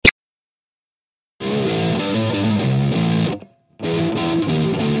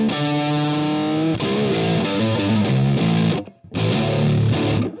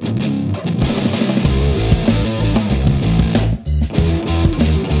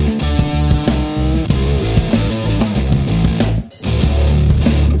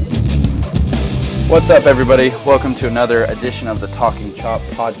What's up, everybody? Welcome to another edition of the Talking Chop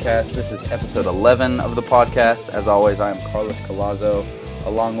podcast. This is episode 11 of the podcast. As always, I am Carlos Colazo,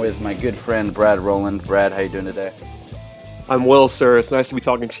 along with my good friend Brad Rowland. Brad, how you doing today? I'm well, sir. It's nice to be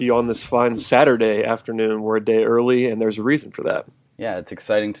talking to you on this fine Saturday afternoon. We're a day early, and there's a reason for that. Yeah, it's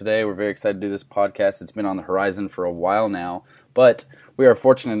exciting today. We're very excited to do this podcast. It's been on the horizon for a while now, but we are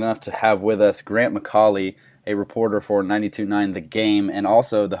fortunate enough to have with us Grant McAuley, a reporter for 92.9 The Game, and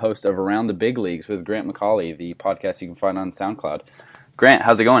also the host of Around the Big Leagues with Grant McAuley, the podcast you can find on SoundCloud. Grant,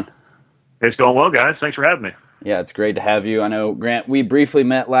 how's it going? It's going well, guys. Thanks for having me. Yeah, it's great to have you. I know, Grant, we briefly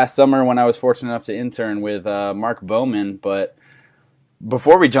met last summer when I was fortunate enough to intern with Mark Bowman, but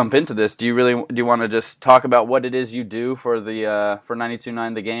before we jump into this, do you want to just talk about what it is you do for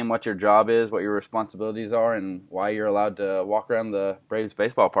 92.9 The Game, what your job is, what your responsibilities are, and why you're allowed to walk around the Braves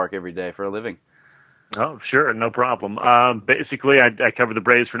baseball park every day for a living? Oh, sure. No problem. Basically, I cover the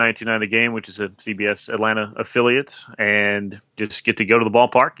Braves for 92.9 The Game, which is a CBS Atlanta affiliate, and just get to go to the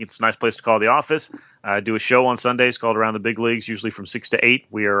ballpark. It's a nice place to call the office. I do a show on Sundays called Around the Big Leagues, usually from 6 to 8.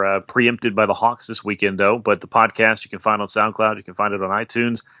 We are preempted by the Hawks this weekend, though, but the podcast you can find on SoundCloud. You can find it on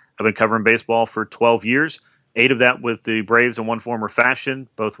iTunes. I've been covering baseball for 12 years, 8 of that with the Braves in one form or fashion,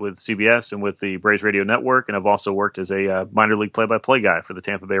 both with CBS and with the Braves Radio Network, and I've also worked as a minor league play-by-play guy for the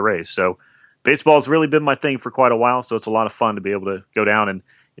Tampa Bay Rays. So baseball's really been my thing for quite a while, so it's a lot of fun to be able to go down and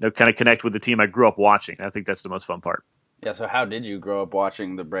kind of connect with the team I grew up watching. I think that's the most fun part. Yeah, so how did you grow up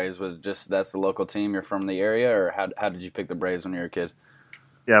watching the Braves? Was it just that's the local team, you're from the area, or how did you pick the Braves when you were a kid?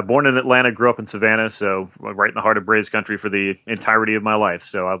 Yeah, born in Atlanta, grew up in Savannah, so right in the heart of Braves country for the entirety of my life.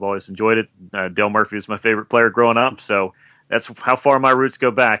 So I've always enjoyed it. Dale Murphy was my favorite player growing up, so that's how far my roots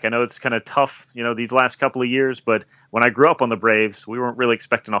go back. I know it's kind of tough, these last couple of years, but when I grew up on the Braves, we weren't really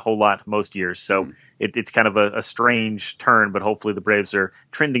expecting a whole lot most years. So it's kind of a strange turn, but hopefully the Braves are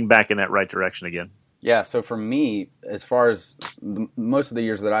trending back in that right direction again. Yeah, so for me, as far as most of the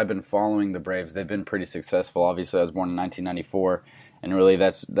years that I've been following the Braves, they've been pretty successful. Obviously, I was born in 1994, and really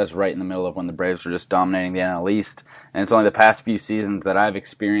that's right in the middle of when the Braves were just dominating the NL East. And it's only the past few seasons that I've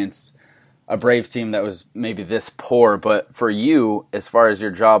experienced a Braves team that was maybe this poor. But for you, as far as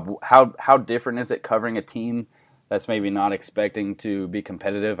your job, how different is it covering a team that's maybe not expecting to be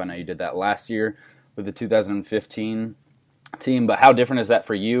competitive? I know you did that last year with the 2015 team, but how different is that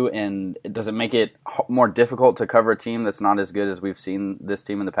for you? And does it make it more difficult to cover a team that's not as good as we've seen this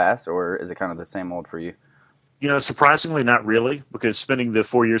team in the past, or is it kind of the same old for you? Surprisingly, not really, because spending the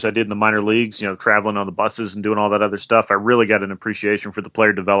 4 years I did in the minor leagues, traveling on the buses and doing all that other stuff, I really got an appreciation for the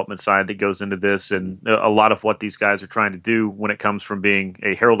player development side that goes into this, and a lot of what these guys are trying to do when it comes from being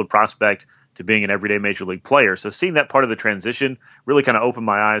a heralded prospect to being an everyday major league player. So seeing that part of the transition really kind of opened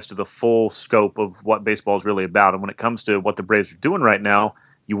my eyes to the full scope of what baseball is really about. And when it comes to what the Braves are doing right now,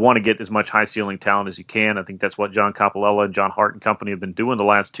 you want to get as much high ceiling talent as you can. I think that's what John Coppolella and John Hart and company have been doing the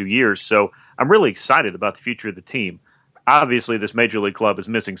last 2 years. So I'm really excited about the future of the team. Obviously, this major league club is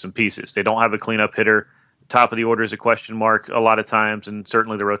missing some pieces. They don't have a cleanup hitter. Top of the order is a question mark a lot of times, and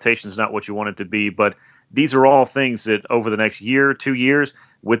certainly the rotation is not what you want it to be. But these are all things that over the next year, 2 years,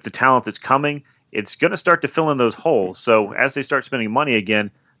 with the talent that's coming, it's going to start to fill in those holes. So as they start spending money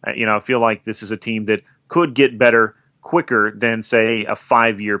again, I feel like this is a team that could get better quicker than, say, a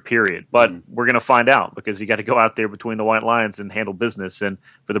 5-year period. But we're going to find out, because you got to go out there between the white lines and handle business. And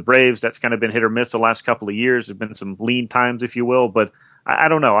for the Braves, that's kind of been hit or miss the last couple of years. There's been some lean times, if you will. But I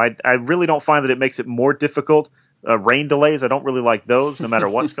don't know. I really don't find that it makes it more difficult. Rain delays, I don't really like those, no matter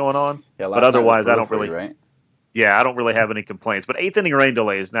what's going on. But otherwise, I don't really. Right? Yeah, I don't really have any complaints. But eighth inning rain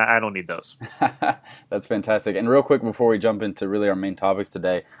delays, I don't need those. That's fantastic. And real quick, before we jump into really our main topics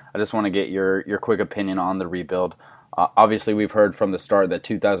today, I just want to get your quick opinion on the rebuild. Obviously, we've heard from the start that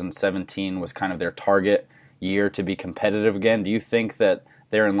 2017 was kind of their target year to be competitive again. Do you think that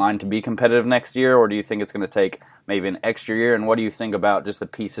they're in line to be competitive next year, or do you think it's going to take maybe an extra year? And what do you think about just the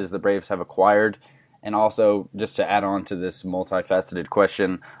pieces the Braves have acquired? And also, just to add on to this multifaceted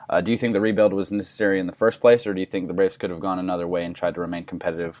question, do you think the rebuild was necessary in the first place, or do you think the Braves could have gone another way and tried to remain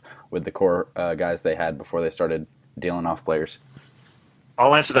competitive with the core guys they had before they started dealing off players?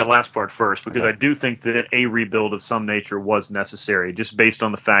 I'll answer that last part first, because I do think that a rebuild of some nature was necessary, just based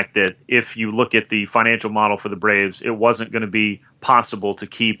on the fact that if you look at the financial model for the Braves, it wasn't going to be possible to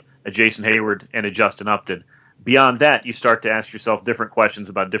keep a Jason Hayward and a Justin Upton. Beyond that, you start to ask yourself different questions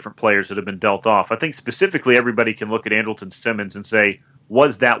about different players that have been dealt off. I think specifically everybody can look at Andrelton Simmons and say,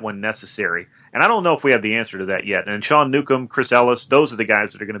 was that one necessary? And I don't know if we have the answer to that yet. And Sean Newcomb, Chris Ellis, those are the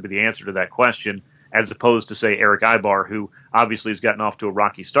guys that are going to be the answer to that question, as opposed to, say, Eric Ibar, who obviously has gotten off to a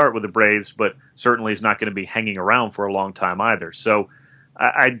rocky start with the Braves, but certainly is not going to be hanging around for a long time either. So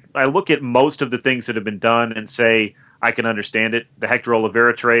I look at most of the things that have been done and say I can understand it. The Hector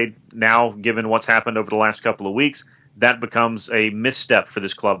Oliveira trade, now given what's happened over the last couple of weeks, that becomes a misstep for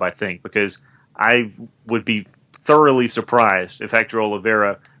this club, I think, because I would be thoroughly surprised if Hector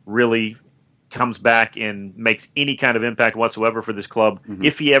Oliveira really comes back and makes any kind of impact whatsoever for this club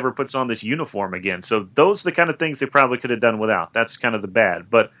if he ever puts on this uniform again. So those are the kind of things they probably could have done without. That's kind of the bad.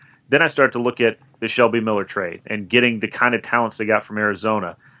 But then I start to look at the Shelby Miller trade and getting the kind of talents they got from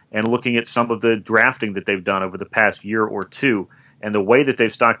Arizona and looking at some of the drafting that they've done over the past year or two and the way that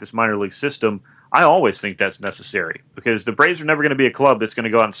they've stocked this minor league system. I always think that's necessary because the Braves are never going to be a club that's going to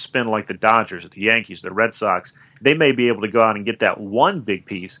go out and spin like the Dodgers or the Yankees, the Red Sox. They may be able to go out and get that one big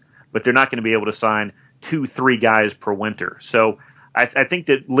piece, but they're not going to be able to sign 2-3 guys per winter. So I think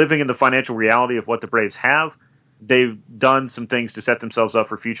that living in the financial reality of what the Braves have, they've done some things to set themselves up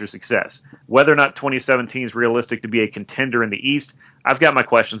for future success. Whether or not 2017 is realistic to be a contender in the East, I've got my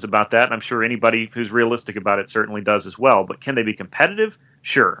questions about that, and I'm sure anybody who's realistic about it certainly does as well. But can they be competitive?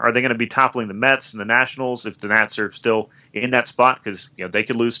 Sure. Are they going to be toppling the Mets and the Nationals if the Nats are still in that spot? Because they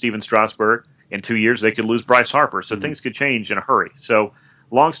could lose Steven Strasburg. In 2 years, they could lose Bryce Harper. So things could change in a hurry. So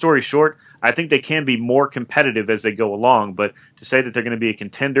long story short, I think they can be more competitive as they go along, but to say that they're going to be a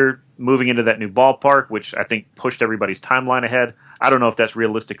contender moving into that new ballpark, which I think pushed everybody's timeline ahead, I don't know if that's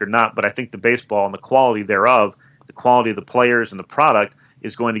realistic or not, but I think the baseball and the quality thereof, the quality of the players and the product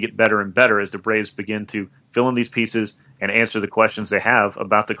is going to get better and better as the Braves begin to fill in these pieces and answer the questions they have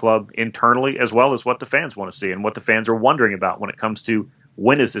about the club internally as well as what the fans want to see and what the fans are wondering about when it comes to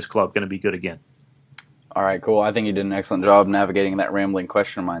when is this club going to be good again. All right, cool. I think you did an excellent job navigating that rambling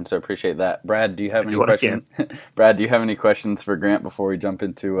question of mine, so I appreciate that. Brad, do you have any questions? Brad, do you have any questions for Grant before we jump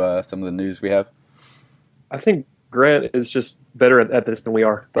into some of the news we have? I think Grant is just better at this than we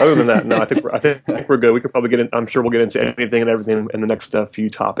are. But other than that, no, I think we're good. We could probably get in. I'm sure we'll get into anything and everything in the next few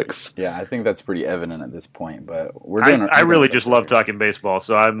topics. Yeah, I think that's pretty evident at this point. But we're doing. I really just love talking baseball,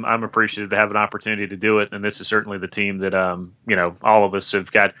 so I'm appreciative to have an opportunity to do it. And this is certainly the team that all of us have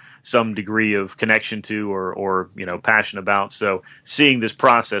got some degree of connection to or passion about. So seeing this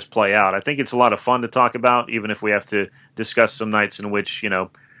process play out, I think it's a lot of fun to talk about, even if we have to discuss some nights in which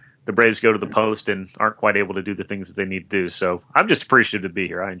the Braves go to the post and aren't quite able to do the things that they need to do. So I'm just appreciative to be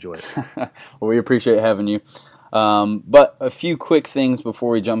here. I enjoy it. Well, we appreciate having you. But a few quick things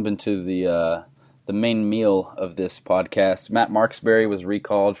before we jump into the main meal of this podcast. Matt Marksberry was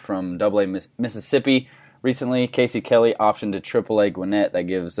recalled from Double-A Mississippi recently. Casey Kelly optioned to Triple-A Gwinnett. That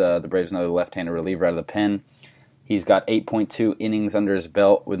gives the Braves another left-handed reliever out of the pen. He's got 8.2 innings under his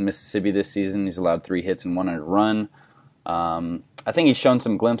belt with Mississippi this season. He's allowed 3 hits and 1 earned run. I think he's shown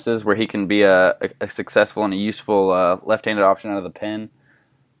some glimpses where he can be a successful and a useful left-handed option out of the pen.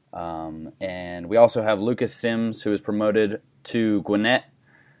 And we also have Lucas Sims, who is promoted to Gwinnett,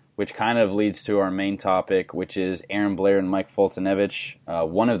 which kind of leads to our main topic, which is Aaron Blair and Mike Foltynewicz.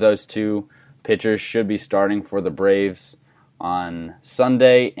 One of those two pitchers should be starting for the Braves on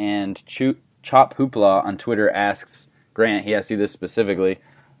Sunday. And Chop Hoopla on Twitter asks, Grant, he asks you this specifically,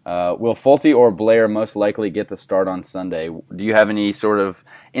 will Folty or Blair most likely get the start on Sunday? Do you have any sort of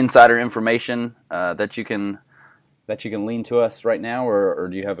insider information that you can lean to us right now, or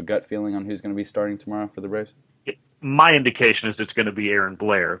do you have a gut feeling on who's going to be starting tomorrow for the Braves? My indication is it's going to be Aaron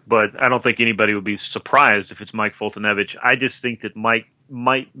Blair, but I don't think anybody would be surprised if it's Mike Foltynewicz. I just think that Mike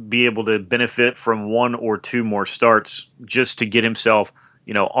might be able to benefit from 1 or 2 more starts just to get himself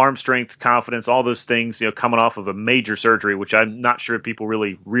arm strength, confidence, all those things, coming off of a major surgery, which I'm not sure people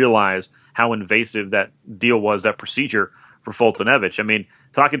really realize how invasive that deal was, that procedure for Foltynewicz. I mean,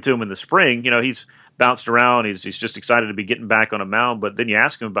 talking to him in the spring, he's bounced around. He's just excited to be getting back on a mound. But then you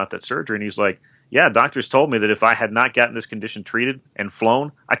ask him about that surgery, and he's like, yeah, doctors told me that if I had not gotten this condition treated and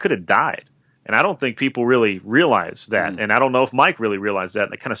flown, I could have died. And I don't think people really realize that. And I don't know if Mike really realized that.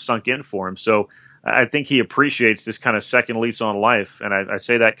 And it kind of sunk in for him. So I think he appreciates this kind of second lease on life. And I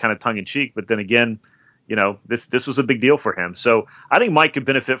say that kind of tongue in cheek, but then again, this was a big deal for him. So I think Mike could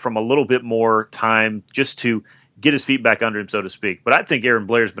benefit from a little bit more time just to get his feet back under him, so to speak. But I think Aaron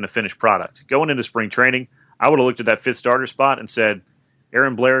Blair's been a finished product. Going into spring training, I would have looked at that 5th starter spot and said,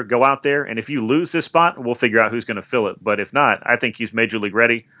 Aaron Blair, go out there, and if you lose this spot, we'll figure out who's going to fill it. But if not, I think he's major league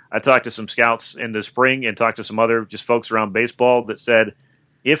ready. I talked to some scouts in the spring and talked to some other just folks around baseball that said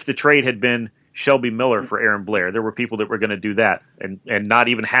if the trade had been Shelby Miller for Aaron Blair, there were people that were going to do that and not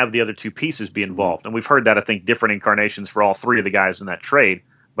even have the other 2 pieces be involved. And we've heard that, I think, different incarnations for all 3 of the guys in that trade.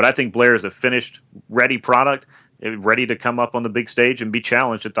 But I think Blair is a finished, ready product, ready to come up on the big stage and be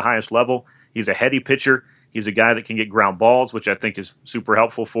challenged at the highest level. He's a heady pitcher. He's a guy that can get ground balls, which I think is super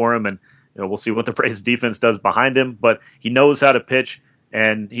helpful for him. And we'll see what the Braves defense does behind him. But he knows how to pitch.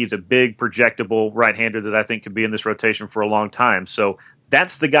 and he's a big, projectable right-hander that I think could be in this rotation for a long time. So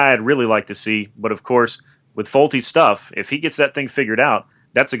that's the guy I'd really like to see. But, of course, with Folty's stuff, if he gets that thing figured out,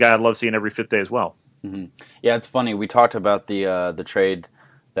 that's a guy I'd love seeing every fifth day as well. Mm-hmm. Yeah, it's funny. We talked about the trade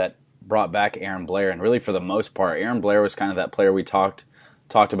that brought back Aaron Blair, and really for the most part, Aaron Blair was kind of that player we talked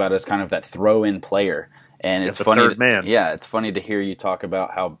about as kind of that throw-in player. And it's funny, third man. Yeah, it's funny to hear you talk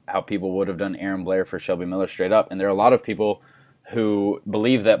about how people would have done Aaron Blair for Shelby Miller straight up. And there are a lot of people who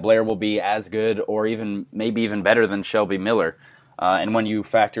believe that Blair will be as good or even maybe even better than Shelby Miller. And when you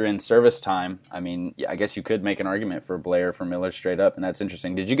factor in service time, I mean, I guess you could make an argument for Blair for Miller straight up, and that's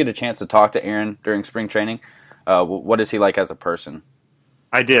interesting. Did you get a chance to talk to Aaron during spring training? What is he like as a person?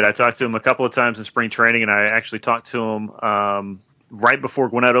 I did. I talked to him a couple of times in spring training, and I actually talked to him right before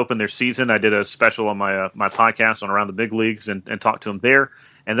Gwinnett opened their season. I did a special on my podcast on Around the Big Leagues and talked to him there.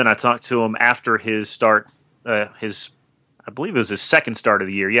 And then I talked to him after his start, I believe it was his second start of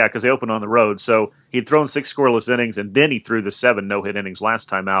the year. Yeah, because they opened on the road. So he'd thrown 6 scoreless innings, and then he threw the 7 no-hit innings last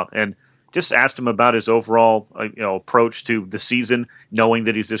time out. And just asked him about his overall approach to the season, knowing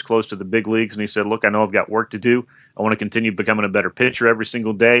that he's this close to the big leagues. And he said, look, I know I've got work to do. I want to continue becoming a better pitcher every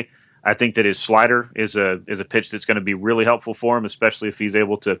single day. I think that his slider is a pitch that's going to be really helpful for him, especially if he's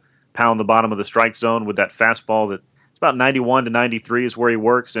able to pound the bottom of the strike zone with that fastball that it's about 91 to 93 is where he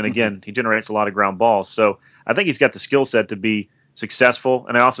works. And again, he generates a lot of ground balls. So I think he's got the skill set to be successful.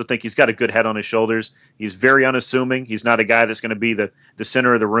 And I also think he's got a good head on his shoulders. He's very unassuming. He's not a guy that's going to be the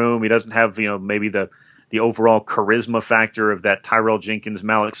center of the room. He doesn't have, maybe the overall charisma factor of that Tyrell Jenkins,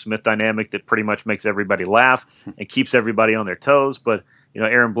 Malik Smith dynamic that pretty much makes everybody laugh and keeps everybody on their toes. But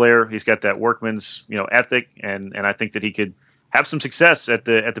Aaron Blair, he's got that workman's, ethic, and I think that he could have some success at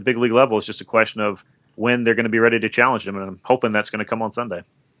the big league level. It's just a question of when they're going to be ready to challenge him, and I'm hoping that's going to come on Sunday.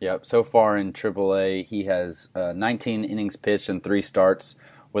 Yep. So far in AAA, he has 19 innings pitched and 3 starts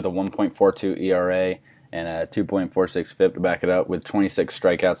with a 1.42 ERA and a 2.46 FIP to back it up, with 26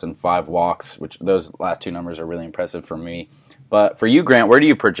 strikeouts and 5 walks, which those last 2 numbers are really impressive for me. But for you, Grant, where do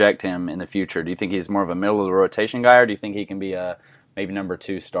you project him in the future? Do you think he's more of a middle of the rotation guy, or do you think he can be a maybe number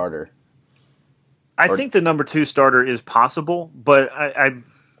 2 starter? I think the number 2 starter is possible, but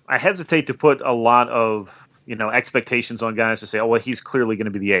I hesitate to put a lot of expectations on guys to say, oh, well, he's clearly going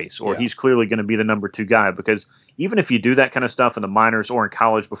to be the ace, or he's clearly going to be the number 2 guy, because even if you do that kind of stuff in the minors or in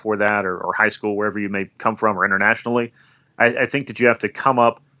college before that, or high school, wherever you may come from, or internationally, I think that you have to come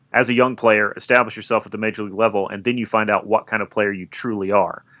up as a young player, establish yourself at the major league level, and then you find out what kind of player you truly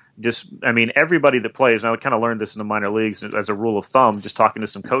are. Everybody that plays, and I would kind of learn this in the minor leagues as a rule of thumb, just talking to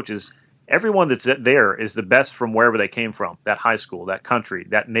some coaches, everyone that's there is the best from wherever they came from, that high school, that country,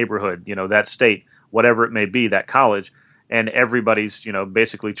 that neighborhood, that state, whatever it may be, that college, and everybody's,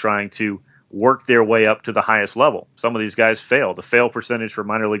 basically trying to work their way up to the highest level. Some of these guys fail. The fail percentage for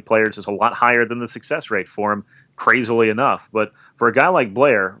minor league players is a lot higher than the success rate for them, crazily enough. But for a guy like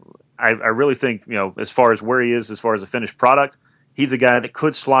Blair, I really think, as far as where he is, as far as a finished product, he's a guy that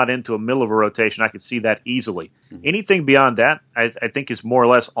could slot into a middle of a rotation. I could see that easily. Mm-hmm. Anything beyond that, I think is more or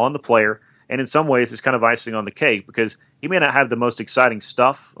less on the player, and in some ways is kind of icing on the cake, because he may not have the most exciting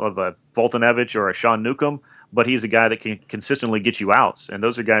stuff of a Fultonevich or a Sean Newcomb, but he's a guy that can consistently get you outs, and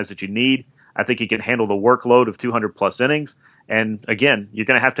those are guys that you need. I think he can handle the workload of 200-plus innings, and again, you're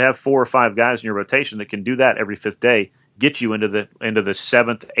going to have 4 or 5 guys in your rotation that can do that every 5th day, get you into the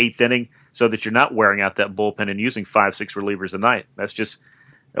 7th, 8th inning, so that you're not wearing out that bullpen and using 5-6 relievers a night. That's just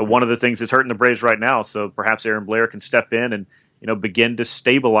one of the things that's hurting the Braves right now. So perhaps Aaron Blair can step in and begin to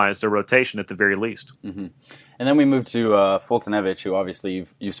stabilize the rotation at the very least. Mm-hmm. And then we move to Fultonevich, who obviously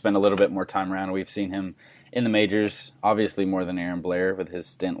you've spent a little bit more time around. We've seen him in the majors, obviously more than Aaron Blair with his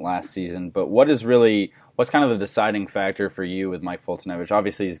stint last season. But what's kind of the deciding factor for you with Mike Fultonevich?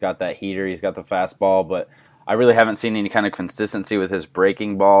 Obviously he's got that heater, he's got the fastball, but I really haven't seen any kind of consistency with his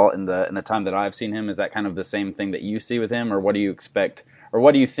breaking ball in the time that I've seen him. Is that kind of the same thing that you see with him, or what do you expect, or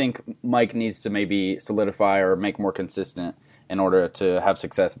what do you think Mike needs to maybe solidify or make more consistent in order to have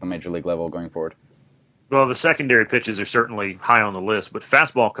success at the major league level going forward? Well, the secondary pitches are certainly high on the list, but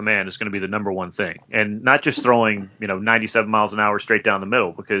fastball command is going to be the number one thing. And not just throwing, 97 miles an hour straight down the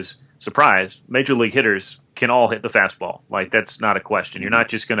middle, because, surprise, major league hitters can all hit the fastball. Like, that's not a question. You're not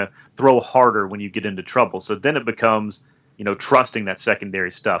just going to throw harder when you get into trouble. So then it becomes, trusting that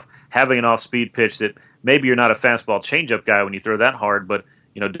secondary stuff. Having an off-speed pitch that maybe you're not a fastball changeup guy when you throw that hard, but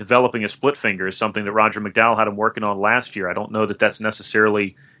developing a split finger is something that Roger McDowell had him working on last year. I don't know that that's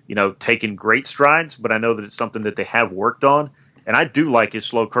necessarily taken great strides, but I know that it's something that they have worked on. And I do like his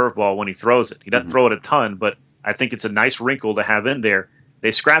slow curveball when he throws it. He doesn't throw it a ton, but I think it's a nice wrinkle to have in there.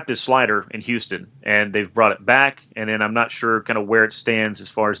 they scrapped his slider in Houston, and they've brought it back. And then I'm not sure kind of where it stands as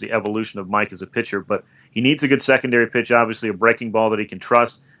far as the evolution of Mike as a pitcher, but he needs a good secondary pitch, obviously a breaking ball that he can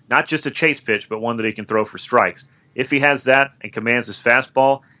trust, not just a chase pitch, but one that he can throw for strikes. If he has that and commands his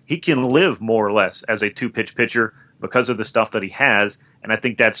fastball, he can live more or less as a two-pitch pitcher because of the stuff that he has. And I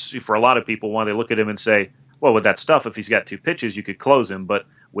think that's, for a lot of people, when they look at him and say, well, with that stuff, if he's got two pitches, you could close him. But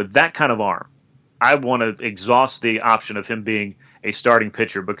with that kind of arm, I want to exhaust the option of him being a starting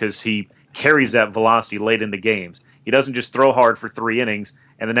pitcher because he carries that velocity late in the games. He doesn't just throw hard for 3 innings,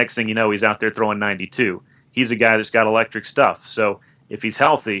 and the next thing you know, he's out there throwing 92. He's a guy that's got electric stuff. So if he's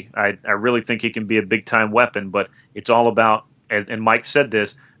healthy, I really think he can be a big-time weapon. But it's all about, and Mike said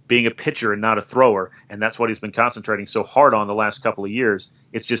this, being a pitcher and not a thrower, and that's what he's been concentrating so hard on the last couple of years.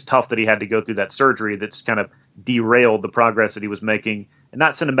 It's just tough that he had to go through that surgery that's kind of derailed the progress that he was making, and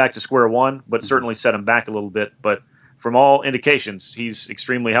not send him back to square one, but certainly set him back a little bit. But from all indications, he's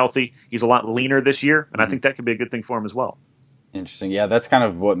extremely healthy. He's a lot leaner this year, and I think that could be a good thing for him as well. Interesting. Yeah, that's kind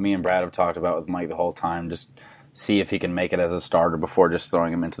of what me and Brad have talked about with Mike the whole time. Just see if he can make it as a starter before just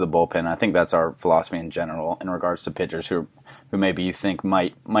throwing him into the bullpen. I think that's our philosophy in general in regards to pitchers who maybe you think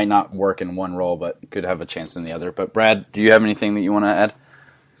might not work in one role but could have a chance in the other. But Brad, do you have anything that you want to add?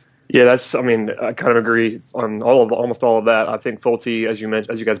 Yeah, I kind of agree on almost all of that. I think Fulte, as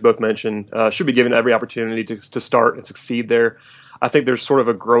you guys both mentioned, should be given every opportunity to start and succeed there. I think there's sort of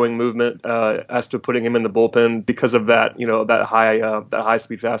a growing movement as to putting him in the bullpen because of that, that high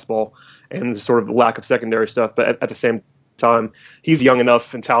speed fastball and sort of the lack of secondary stuff. But at the same time, he's young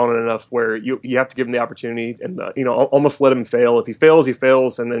enough and talented enough where you have to give him the opportunity and almost let him fail. If he fails, he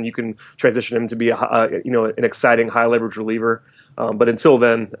fails, and then you can transition him to be an exciting high leverage reliever. But until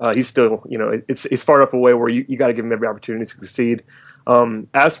then, he's still it's far enough away where you got to give him every opportunity to succeed.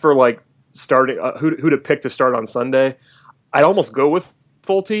 As for like starting who to pick to start on Sunday, I'd almost go with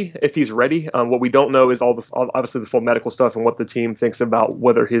Fulte if he's ready. What we don't know is obviously the full medical stuff and what the team thinks about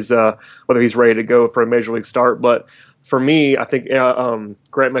whether he's ready to go for a major league start. But for me, I think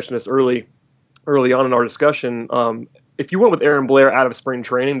Grant mentioned this early on in our discussion. If you went with Aaron Blair out of spring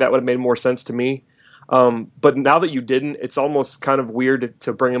training, that would have made more sense to me. But now that you didn't, it's almost kind of weird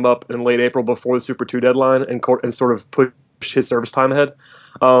to bring him up in late April before the Super 2 deadline and sort of push his service time ahead.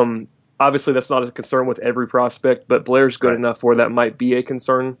 Obviously, that's not a concern with every prospect, but Blair's good enough where that might be a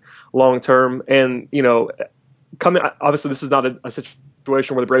concern long term. And obviously, this is not a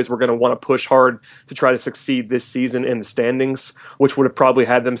situation where the Braves were going to want to push hard to try to succeed this season in the standings, which would have probably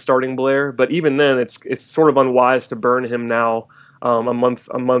had them starting Blair. But even then, it's sort of unwise to burn him now. A month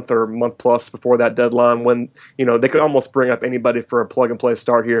or month plus before that deadline, when they could almost bring up anybody for a plug and play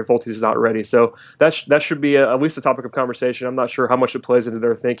start here if Fulte's not ready. So that should be at least a topic of conversation. I'm not sure how much it plays into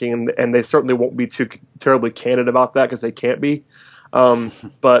their thinking, and they certainly won't be too terribly candid about that because they can't be.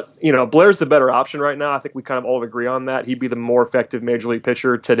 But Blair's the better option right now. I think we kind of all agree on that. He'd be the more effective major league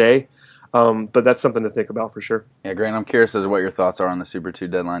pitcher today. But that's something to think about for sure. Yeah, Grant, I'm curious as to what your thoughts are on the Super 2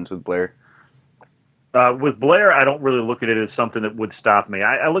 deadlines with Blair. With Blair, I don't really look at it as something that would stop me.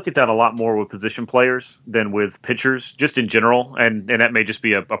 I look at that a lot more with position players than with pitchers, just in general, and that may just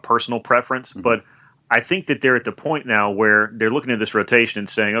be a personal preference. Mm-hmm. But I think that they're at the point now where they're looking at this rotation and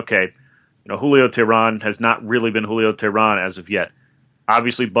saying, okay, Julio Teheran has not really been Julio Teheran as of yet.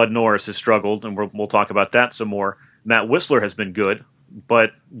 Obviously, Bud Norris has struggled, and we'll talk about that some more. Matt Whistler has been good,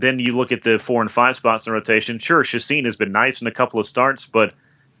 but then you look at the 4 and 5 spots in the rotation. Sure, Chacin has been nice in a couple of starts, but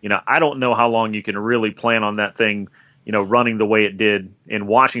I don't know how long you can really plan on that thing, running the way it did in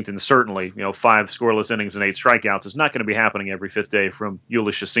Washington. Certainly, 5 scoreless innings and 8 strikeouts is not going to be happening every 5th day from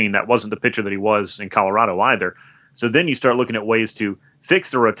Jhoulys Chacin. That wasn't the pitcher that he was in Colorado either. So then you start looking at ways to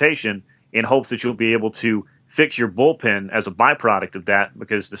fix the rotation in hopes that you'll be able to fix your bullpen as a byproduct of that,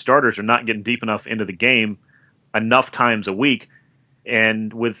 because the starters are not getting deep enough into the game enough times a week.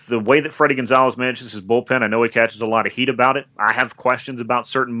 And with the way that Freddie Gonzalez manages his bullpen, I know he catches a lot of heat about it. I have questions about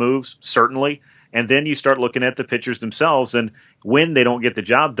certain moves, certainly. And then you start looking at the pitchers themselves, and when they don't get the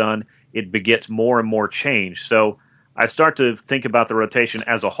job done, it begets more and more change. So I start to think about the rotation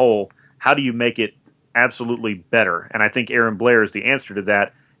as a whole. How do you make it absolutely better? And I think Aaron Blair is the answer to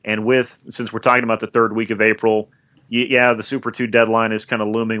that. And since we're talking about the 3rd week of April, the Super 2 deadline is kind of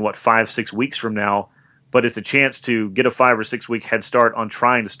looming, 5-6 weeks from now. But it's a chance to get a 5 or 6 week head start on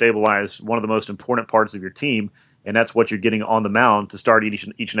trying to stabilize one of the most important parts of your team, and that's what you're getting on the mound to start each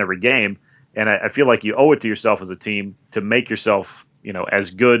and every game. And I feel like you owe it to yourself as a team to make yourself, as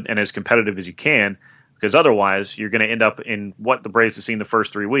good and as competitive as you can, because otherwise you're going to end up in what the Braves have seen the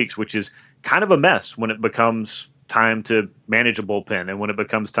first 3 weeks, which is kind of a mess when it becomes time to manage a bullpen and when it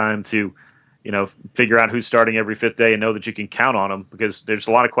becomes time to figure out who's starting every fifth day and know that you can count on them, because there's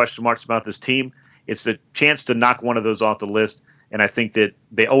a lot of question marks about this team. It's the chance to knock one of those off the list, and I think that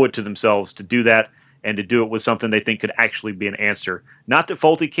they owe it to themselves to do that and to do it with something they think could actually be an answer. Not that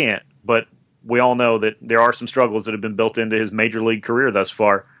Folty can't, but we all know that there are some struggles that have been built into his major league career thus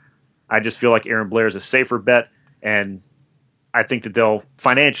far. I just feel like Aaron Blair is a safer bet, and I think that they'll,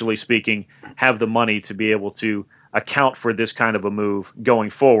 financially speaking, have the money to be able to account for this kind of a move going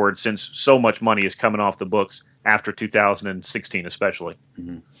forward, since so much money is coming off the books after 2016 especially.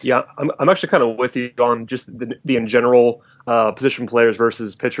 Mm-hmm. Yeah, I'm actually kind of with you on just the in general position players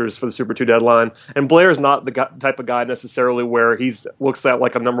versus pitchers for the Super 2 deadline. And Blair is not the type of guy necessarily where he's looks at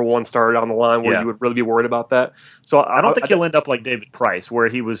like a number one star down the line where you would really be worried about that. So I don't think he'll end up like David Price, where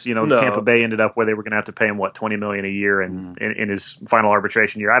he was, no. Tampa Bay ended up where they were going to have to pay him, $20 million a year in his final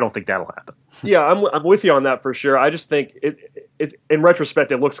arbitration year. I don't think that'll happen. Yeah, I'm with you on that for sure. I just think it in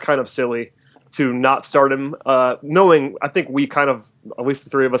retrospect, it looks kind of silly to not start him, knowing I think we kind of, at least the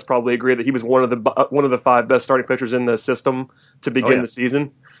three of us probably agree that he was one of the five best starting pitchers in the system to begin the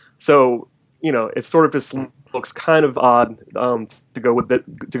season. So it sort of just looks kind of odd to go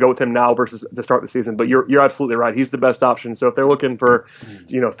with him now versus to start the season. But you're absolutely right. He's the best option. So if they're looking for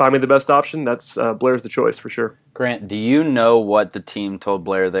find me the best option, that's Blair's the choice for sure. Grant, do you know what the team told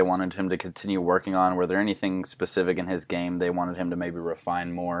Blair they wanted him to continue working on? Were there anything specific in his game they wanted him to maybe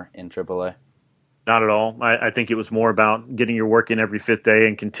refine more in AAA? Not at all. I think it was more about getting your work in every fifth day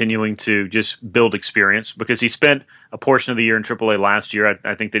and continuing to just build experience, because he spent a portion of the year in AAA last year.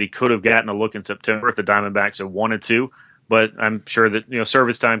 I think that he could have gotten a look in September if the Diamondbacks had wanted to, but I'm sure that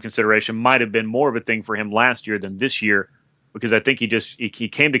service time consideration might have been more of a thing for him last year than this year, because I think he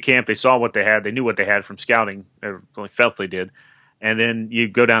came to camp, they saw what they had, they knew what they had from scouting, or felt they did, and then you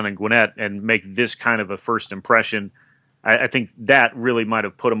go down in Gwinnett and make this kind of a first impression. I think that really might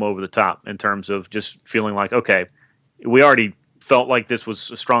have put him over the top in terms of just feeling like, okay, we already felt like this was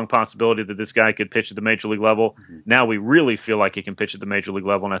a strong possibility that this guy could pitch at the major league level. Mm-hmm. Now we really feel like he can pitch at the major league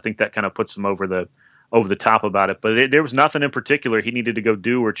level, and I think that kind of puts him over the top about it. But there was nothing in particular he needed to go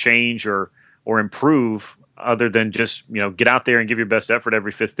do or change or improve, other than just get out there and give your best effort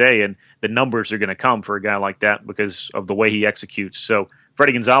every fifth day, and the numbers are going to come for a guy like that because of the way he executes. So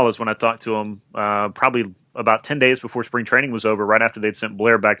Freddie Gonzalez, when I talked to him probably about 10 days before spring training was over, right after they'd sent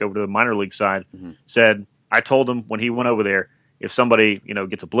Blair back over to the minor league side, said, I told him when he went over there, if somebody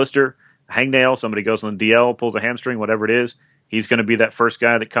gets a blister, a hangnail, somebody goes on the DL, pulls a hamstring, whatever it is, he's going to be that first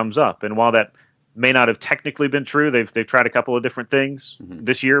guy that comes up. And while that may not have technically been true, they've tried a couple of different things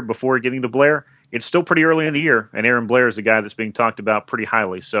this year before getting to Blair. It's still pretty early in the year, and Aaron Blair is the guy that's being talked about pretty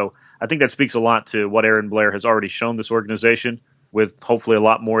highly. So I think that speaks a lot to what Aaron Blair has already shown this organization, with hopefully a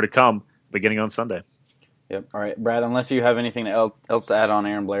lot more to come beginning on Sunday. Yep. All right, Brad, unless you have anything else to add on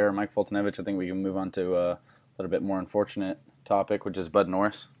Aaron Blair or Mike Fultonevich, I think we can move on to a little bit more unfortunate topic, which is Bud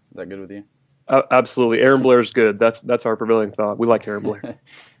Norris. Is that good with you? Absolutely. Aaron Blair's good. That's our prevailing thought. We like Aaron Blair.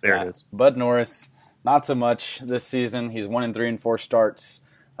 There it is. Bud Norris, not so much this season. He's 1-3 in 4 starts,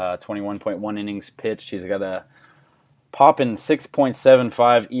 21.1 innings pitched. He's got a popping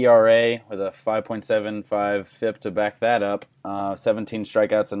 6.75 ERA with a 5.75 FIP to back that up, 17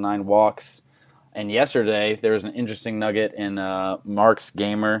 strikeouts and 9 walks. And yesterday, there was an interesting nugget in Mark's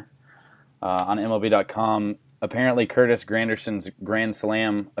Gamer on MLB.com. Apparently, Curtis Granderson's grand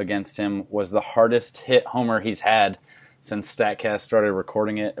slam against him was the hardest hit homer he's had since StatCast started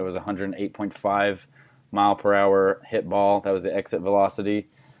recording it. It was 108.5 mile per hour hit ball. That was the exit velocity.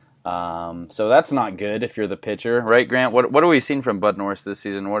 So that's not good if you're the pitcher, right, Grant? What have we seen from Bud Norris this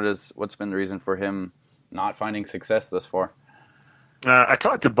season? What's been the reason for him not finding success thus far? I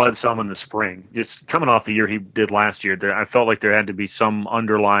talked to Bud some in the spring. Just coming off the year he did last year, I felt like there had to be some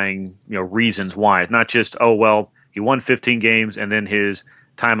underlying reasons why. It's not just, he won 15 games and then his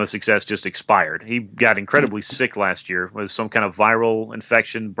time of success just expired. He got incredibly sick last year with some kind of viral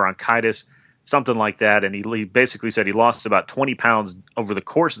infection, bronchitis, something like that, and he basically said he lost about 20 pounds over the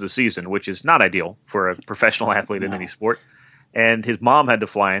course of the season, which is not ideal for a professional athlete in any sport. And his mom had to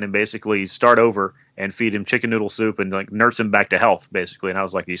fly in and basically start over and feed him chicken noodle soup and nurse him back to health, basically. And I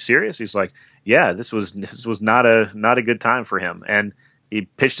was like, "Are you serious?" He's like, "Yeah, this was not a good time for him." And he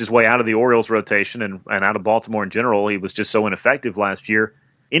pitched his way out of the Orioles rotation and out of Baltimore in general. He was just so ineffective last year.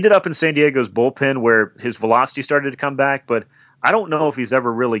 Ended up in San Diego's bullpen where his velocity started to come back, but I don't know if he's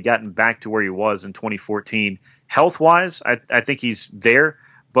ever really gotten back to where he was in 2014. Health-wise, I think he's there,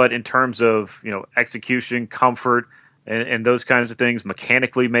 but in terms of execution, comfort, and those kinds of things,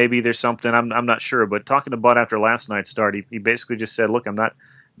 mechanically maybe there's something, I'm not sure. But talking to Bud after last night's start, he basically just said, "Look, I'm not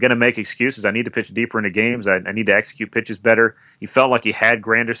going to make excuses. I need to pitch deeper into games. I need to execute pitches better. He felt like he had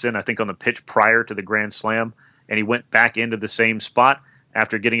Granderson, I think, on the pitch prior to the grand slam, and he went back into the same spot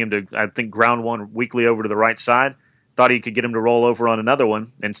after getting him to, I think, ground one weakly over to the right side. Thought he could get him to roll over on another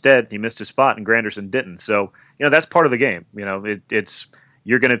one. Instead, he missed his spot, and Granderson didn't. So, that's part of the game. It's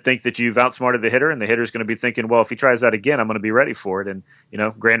you're going to think that you've outsmarted the hitter, and the hitter's going to be thinking, well, if he tries that again, I'm going to be ready for it. And,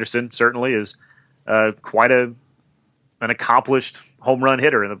 Granderson certainly is quite an accomplished home run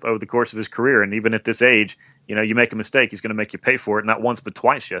hitter over the course of his career. And even at this age, you make a mistake, he's going to make you pay for it, not once but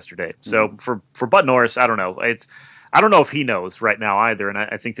twice yesterday. So for Bud Norris, I don't know. I don't know if he knows right now either. And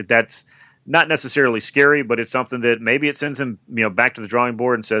I think that's not necessarily scary, but it's something that maybe it sends him, back to the drawing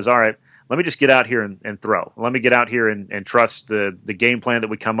board and says, all right, let me just get out here and throw. Let me get out here and trust the game plan that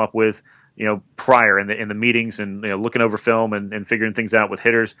we come up with, prior in the meetings and looking over film and figuring things out with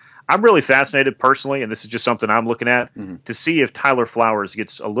hitters. I'm really fascinated personally, and this is just something I'm looking at, to see if Tyler Flowers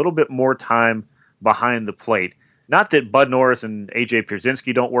gets a little bit more time behind the plate. Not that Bud Norris and A.J.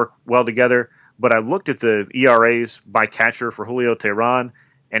 Pierzynski don't work well together, but I looked at the ERAs by catcher for Julio Teheran,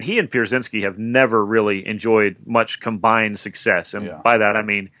 and he and Pierzynski have never really enjoyed much combined success. And by that, I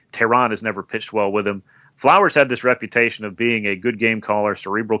mean Teheran has never pitched well with him. Flowers had this reputation of being a good game caller,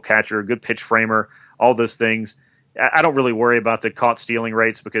 cerebral catcher, good pitch framer, all those things. I don't really worry about the caught stealing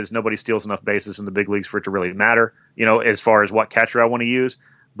rates because nobody steals enough bases in the big leagues for it to really matter, as far as what catcher I want to use.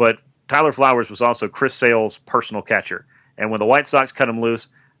 But Tyler Flowers was also Chris Sale's personal catcher. And when the White Sox cut him loose,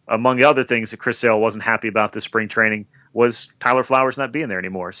 among other things that Chris Sale wasn't happy about this spring training was Tyler Flowers not being there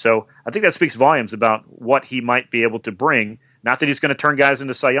anymore. So I think that speaks volumes about what he might be able to bring. Not that he's going to turn guys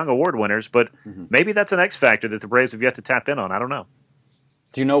into Cy Young Award winners, but maybe that's an X factor that the Braves have yet to tap in on. I don't know.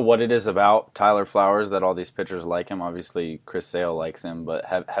 Do you know what it is about Tyler Flowers that all these pitchers like him? Obviously, Chris Sale likes him, but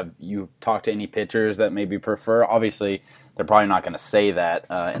have you talked to any pitchers that maybe prefer? Obviously, they're probably not going to say that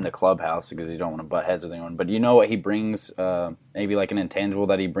in the clubhouse because you don't want to butt heads with anyone. But do you know what he brings, maybe like an intangible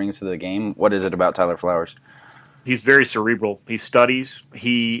that he brings to the game? What is it about Tyler Flowers? He's very cerebral. He studies.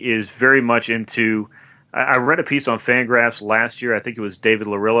 He is very much into – I read a piece on Fangraphs last year. I think it was David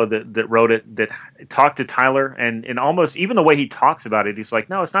Larilla that wrote it, that talked to Tyler. And almost even the way he talks about it, he's like,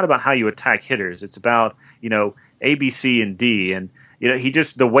 no, it's not about how you attack hitters. It's about, A, B, C, and D. And, he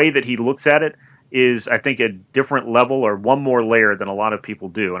just – the way that he looks at it is, I think, a different level or one more layer than a lot of people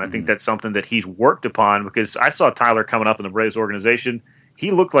do. And I think that's something that he's worked upon because I saw Tyler coming up in the Braves organization.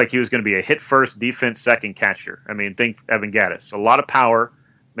 He looked like he was going to be a hit first, defense second catcher. I mean, think Evan Gattis. A lot of power,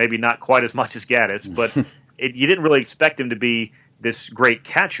 maybe not quite as much as Gattis, but you didn't really expect him to be this great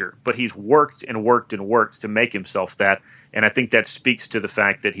catcher. But he's worked and worked and worked to make himself that. And I think that speaks to the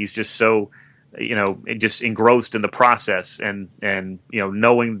fact that he's just so, just engrossed in the process and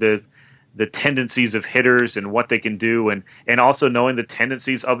knowing the tendencies of hitters and what they can do, and also knowing the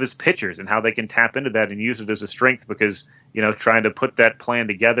tendencies of his pitchers and how they can tap into that and use it as a strength because, trying to put that plan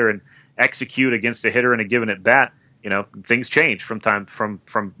together and execute against a hitter in a given at bat, things change from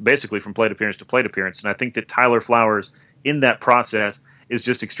basically from plate appearance to plate appearance. And I think that Tyler Flowers in that process is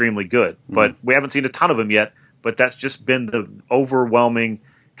just extremely good, but we haven't seen a ton of him yet, but that's just been the overwhelming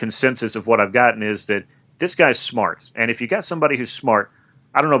consensus of what I've gotten is that this guy's smart. And if you got somebody who's smart,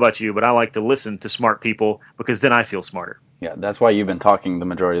 I don't know about you, but I like to listen to smart people because then I feel smarter. Yeah, that's why you've been talking the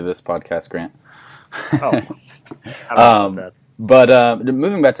majority of this podcast, Grant. But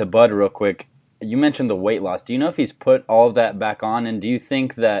moving back to Bud real quick, you mentioned the weight loss. Do you know if he's put all of that back on? And do you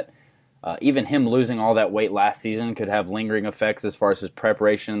think that even him losing all that weight last season could have lingering effects as far as his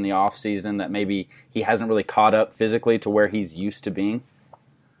preparation in the offseason, that maybe he hasn't really caught up physically to where he's used to being?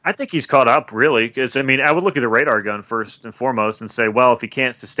 I think he's caught up, really, because, I would look at the radar gun first and foremost and say, well, if he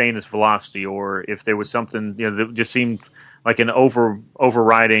can't sustain his velocity or if there was something, that just seemed like an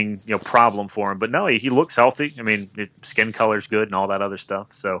overriding, problem for him. But no, he looks healthy. Skin color's good and all that other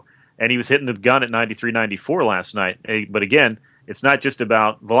stuff. So, and he was hitting the gun at 93, 94 last night. But again, it's not just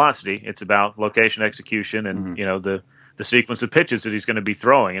about velocity. It's about location, execution, and, the sequence of pitches that he's going to be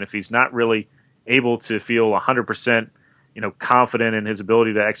throwing. And if he's not really able to feel 100%, confident in his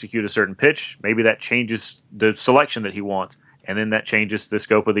ability to execute a certain pitch, maybe that changes the selection that he wants, and then that changes the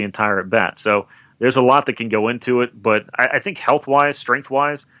scope of the entire at bat. So there's a lot that can go into it, but I think health-wise,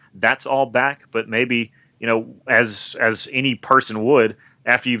 strength-wise, that's all back. But maybe, as any person would,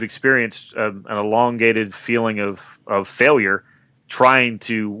 after you've experienced an elongated feeling of failure, trying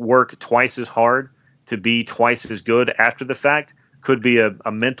to work twice as hard to be twice as good after the fact could be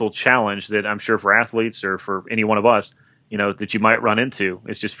a mental challenge that I'm sure for athletes or for any one of us, that you might run into.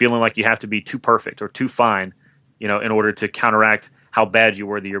 It's just feeling like you have to be too perfect or too fine in order to counteract how bad you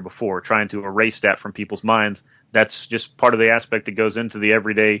were the year before, trying to erase that from people's minds. That's just part of the aspect that goes into the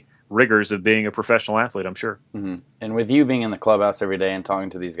everyday rigors of being a professional athlete, I'm sure. Mm-hmm. And with you being in the clubhouse every day and talking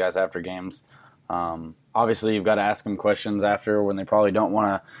to these guys after games, obviously you've got to ask them questions after when they probably don't want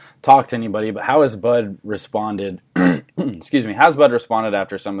to talk to anybody. But how has Bud responded? Excuse me. How's Bud responded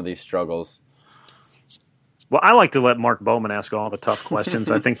after some of these struggles? Well, I like to let Mark Bowman ask all the tough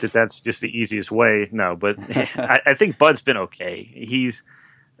questions. I think that's just the easiest way. No, but I think Bud's been okay. He's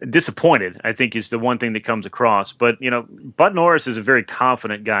disappointed, I think, is the one thing that comes across. But, Bud Norris is a very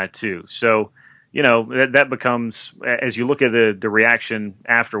confident guy, too. So, that becomes, as you look at the reaction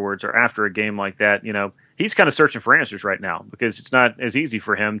afterwards or after a game like that, he's kind of searching for answers right now because it's not as easy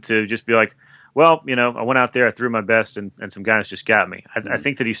for him to just be like, well, I went out there, I threw my best, and some guys just got me. I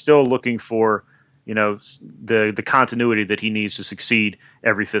think that he's still looking for the continuity that he needs to succeed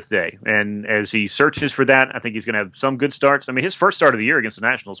every fifth day. And as he searches for that, I think he's going to have some good starts. I mean, his first start of the year against the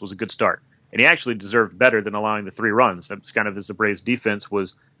Nationals was a good start, and he actually deserved better than allowing the 3 runs. That's kind of as the Braves defense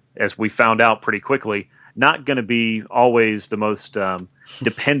was, as we found out pretty quickly, not going to be always the most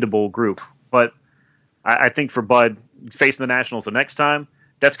dependable group. But I think for Bud, facing the Nationals the next time,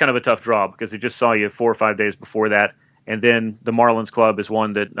 that's kind of a tough draw because they just saw you 4 or 5 days before that. And then the Marlins club is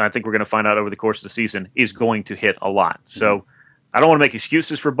one that I think we're going to find out over the course of the season is going to hit a lot. So I don't want to make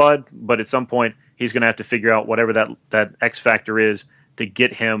excuses for Bud, but at some point he's going to have to figure out whatever that X factor is to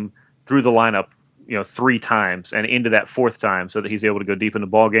get him through the lineup, 3 times and into that 4th time so that he's able to go deep into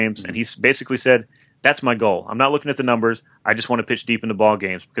ball games. And he's basically said, that's my goal. I'm not looking at the numbers. I just want to pitch deep into ball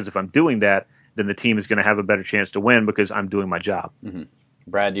games because if I'm doing that, then the team is going to have a better chance to win because I'm doing my job. Mm-hmm.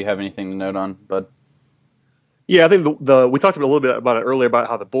 Brad, do you have anything to note on Bud? Yeah, I think we talked a little bit about it earlier about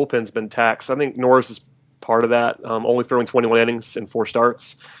how the bullpen's been taxed. I think Norris is part of that, only throwing 21 innings in 4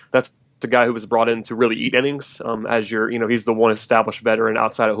 starts. That's the guy who was brought in to really eat innings. He's the one established veteran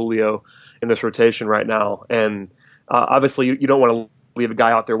outside of Julio in this rotation right now. And obviously, you don't want to leave a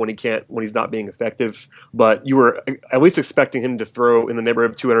guy out there when he's not being effective. But you were at least expecting him to throw in the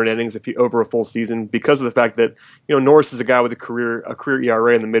neighborhood of 200 innings over a full season because of the fact that Norris is a guy with a career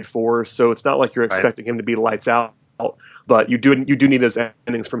ERA in the mid 4s. So it's not like you're expecting him to be lights out. But you do need those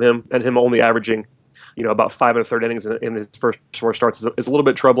innings from him, and him only averaging about 5 1/3 innings in his first 4 starts is a little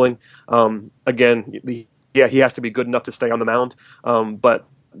bit troubling. Again, he has to be good enough to stay on the mound, but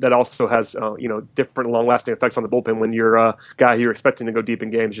that also has different long-lasting effects on the bullpen when you're a guy who you're expecting to go deep in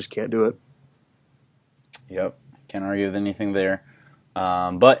games just can't do it. Yep, can't argue with anything there.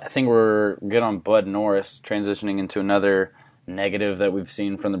 But I think we're good on Bud Norris. Transitioning into another negative that we've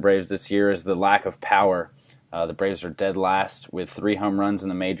seen from the Braves this year is the lack of power. The Braves are dead last with 3 home runs in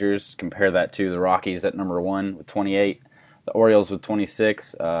the majors. Compare that to the Rockies at number 1 with 28, the Orioles with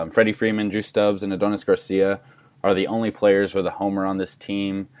 26. Freddie Freeman, Drew Stubbs, and Adonis Garcia are the only players with a homer on this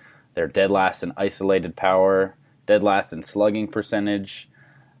team. They're dead last in isolated power, dead last in slugging percentage.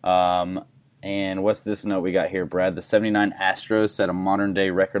 And what's this note we got here, Brad? The 79 Astros set a modern-day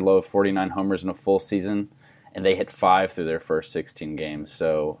record low of 49 homers in a full season, and they hit 5 through their first 16 games.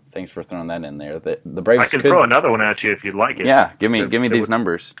 So thanks for throwing that in there. The Braves I can throw another one at you if you'd like it. Yeah, give me these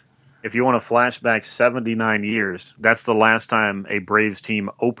numbers. If you want to flashback 79 years, that's the last time a Braves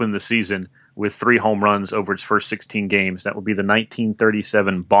team opened the season with 3 home runs over its first 16 games. That would be the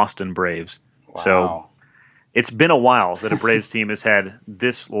 1937 Boston Braves. Wow. So it's been a while that a Braves team has had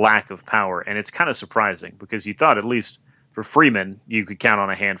this lack of power, and it's kind of surprising because you thought at least for Freeman you could count on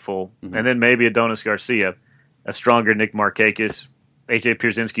a handful, and then maybe Adonis Garcia, a stronger Nick Markakis. A.J.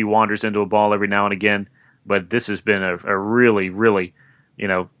 Pierzynski wanders into a ball every now and again, but this has been a really, really,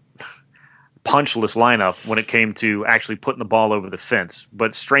 punchless lineup when it came to actually putting the ball over the fence.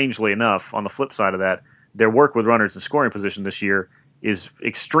 But strangely enough, on the flip side of that, their work with runners in scoring position this year is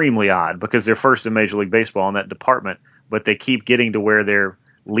extremely odd because they're first in Major League Baseball in that department, but they keep getting to where they're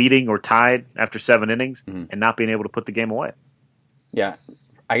leading or tied after 7 innings and not being able to put the game away. Yeah,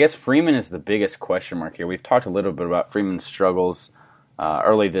 I guess Freeman is the biggest question mark here. We've talked a little bit about Freeman's struggles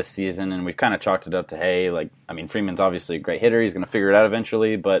early this season, and we've kind of chalked it up to, Freeman's obviously a great hitter. He's going to figure it out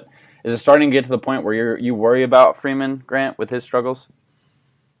eventually, but is it starting to get to the point where you worry about Freeman, Grant, with his struggles?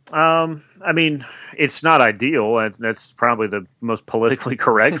 It's not ideal. That's probably the most politically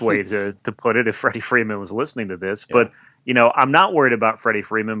correct way to put it if Freddie Freeman was listening to this. Yeah. But, I'm not worried about Freddie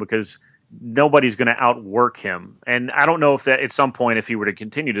Freeman because nobody's going to outwork him. And I don't know if that at some point, if he were to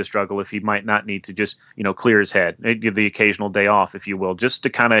continue to struggle, if he might not need to just, clear his head, give the occasional day off, if you will, just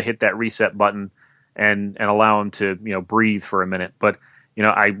to kind of hit that reset button and allow him to, breathe for a minute. But,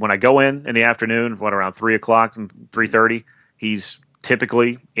 when I go in the afternoon, around 3 o'clock and 3:30, he's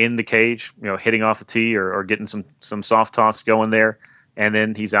typically in the cage, hitting off the tee or getting some soft toss going there. And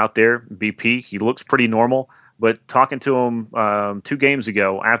then he's out there, BP. He looks pretty normal. But talking to him 2 games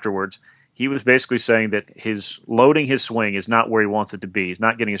ago afterwards, he was basically saying that his swing is not where he wants it to be. He's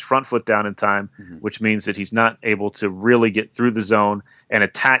not getting his front foot down in time, which means that he's not able to really get through the zone and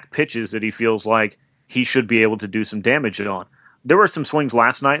attack pitches that he feels like he should be able to do some damage on. There were some swings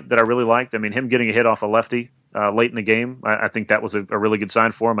last night that I really liked. I mean, him getting a hit off a lefty late in the game, I think that was a really good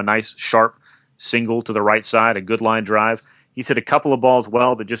sign for him. A nice, sharp single to the right side, a good line drive. He's hit a couple of balls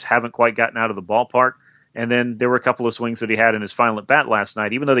well that just haven't quite gotten out of the ballpark. And then there were a couple of swings that he had in his final at bat last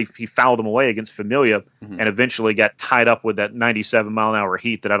night, even though he fouled him away against Familia and eventually got tied up with that 97-mile-an-hour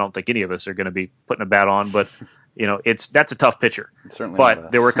heat that I don't think any of us are going to be putting a bat on. But, that's a tough pitcher.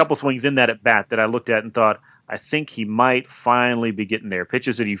 But there were a couple swings in that at bat that I looked at and thought, I think he might finally be getting there.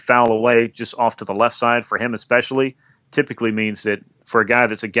 Pitches that he foul away just off to the left side for him especially typically means that for a guy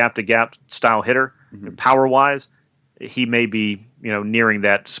that's a gap-to-gap style hitter, power-wise, he may be, nearing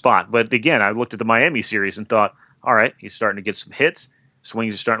that spot. But again, I looked at the Miami series and thought, all right, he's starting to get some hits.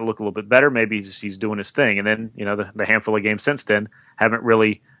 Swings are starting to look a little bit better. Maybe he's doing his thing. And then, the handful of games since then haven't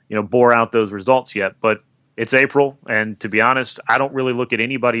really, bore out those results yet. But it's April, and to be honest, I don't really look at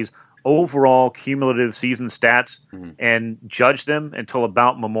anybody's overall cumulative season stats and judge them until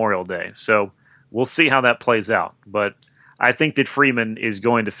about Memorial Day. So we'll see how that plays out. But I think that Freeman is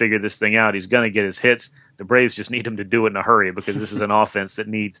going to figure this thing out. He's going to get his hits. The Braves just need him to do it in a hurry because this is an offense that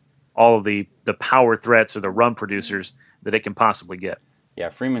needs all of the power threats or the run producers that it can possibly get. Yeah,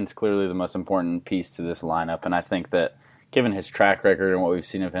 Freeman's clearly the most important piece to this lineup, and I think that given his track record and what we've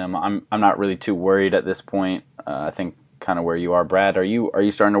seen of him, I'm not really too worried at this point. I think kind of where you are, Brad. Are you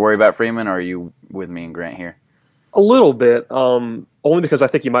starting to worry about Freeman, or are you with me and Grant here? A little bit, only because I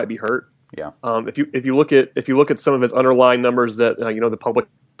think he might be hurt. Yeah. If you look at some of his underlying numbers that the public's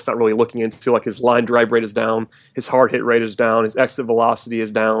not really looking into, like his line drive rate is down, his hard hit rate is down, his exit velocity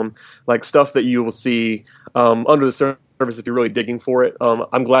is down, like stuff that you will see under the surface if you're really digging for it.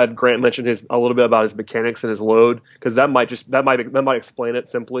 I'm glad Grant mentioned a little bit about his mechanics and his load, because that might explain it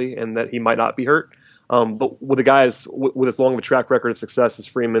simply, and that he might not be hurt. But with the guys with as long of a track record of success as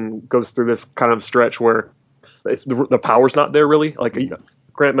Freeman goes through this kind of stretch where the power's not there really, like.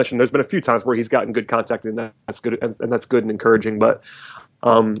 Grant mentioned there's been a few times where he's gotten good contact, and that's good, and that's good and encouraging. But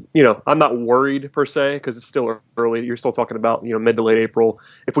I'm not worried per se, because it's still early. You're still talking about mid to late April.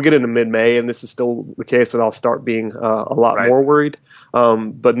 If we get into mid-May and this is still the case, then I'll start being a lot more worried.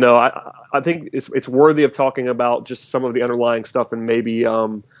 But no, I think it's worthy of talking about just some of the underlying stuff, and maybe a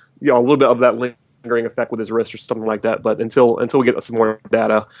little bit of that lingering effect with his wrist or something like that. But until we get some more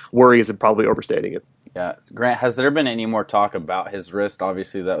data, worry is probably overstating it. Yeah, Grant, has there been any more talk about his wrist?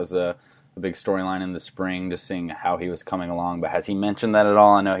 Obviously, that was a big storyline in the spring, just seeing how he was coming along. But has he mentioned that at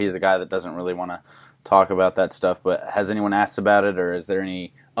all? I know he's a guy that doesn't really want to talk about that stuff, but has anyone asked about it, or is there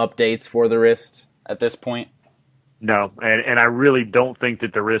any updates for the wrist at this point? No, and I really don't think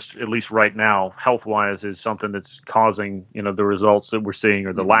that the wrist, at least right now, health-wise, is something that's causing, the results that we're seeing,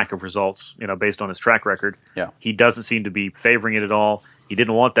 or the lack of results, based on his track record. Yeah. He doesn't seem to be favoring it at all. He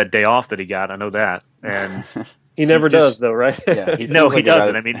didn't want that day off that he got. I know that. And he never does, though, right? Yeah, he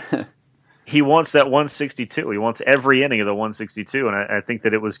doesn't. I mean, he wants that 162. He wants every inning of the 162. And I think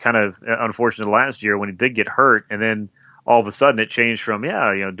that it was kind of unfortunate last year when he did get hurt, and then all of a sudden it changed from,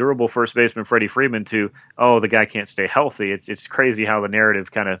 durable first baseman Freddie Freeman to, the guy can't stay healthy. It's crazy how the narrative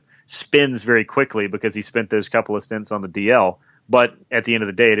kind of spins very quickly because he spent those couple of stints on the DL. But at the end of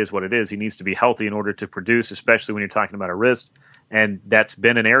the day, it is what it is. He needs to be healthy in order to produce, especially when you're talking about a wrist. And that's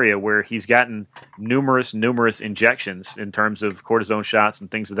been an area where he's gotten numerous injections in terms of cortisone shots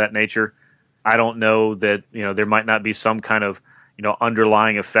and things of that nature. I don't know that, there might not be some kind of,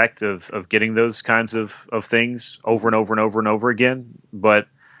 underlying effect of getting those kinds of things over and over and over and over again. But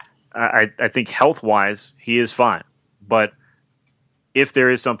I think health-wise, he is fine. But if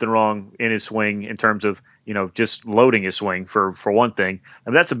there is something wrong in his swing in terms of, just loading his swing for one thing,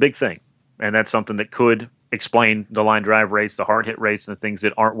 and that's a big thing. And that's something that could explain the line drive rates, the hard hit rates, and the things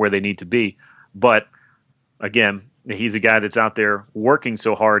that aren't where they need to be. But again, he's a guy that's out there working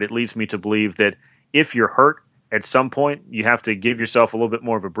so hard. It leads me to believe that if you're hurt, at some point you have to give yourself a little bit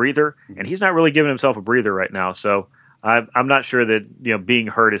more of a breather. And he's not really giving himself a breather right now. So I'm not sure that being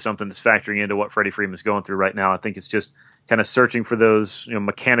hurt is something that's factoring into what Freddie Freeman's going through right now. I think it's just kind of searching for those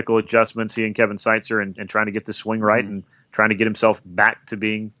mechanical adjustments, he and Kevin Seitzer, and trying to get the swing right and trying to get himself back to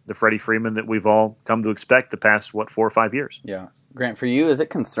being the Freddie Freeman that we've all come to expect the past, 4 or 5 years. Yeah. Grant, for you, is it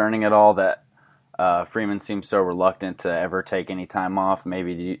concerning at all that Freeman seems so reluctant to ever take any time off?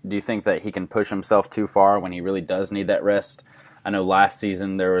 Maybe do you think that he can push himself too far when he really does need that rest? I know last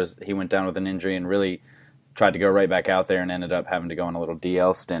season he went down with an injury and really tried to go right back out there and ended up having to go on a little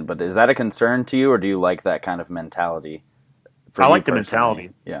DL stint. But is that a concern to you, or do you like that kind of mentality? I like the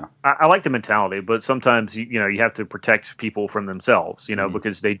mentality. Yeah, I like the mentality, but sometimes you have to protect people from themselves,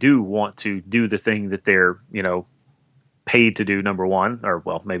 because they do want to do the thing that they're paid to do, number one, or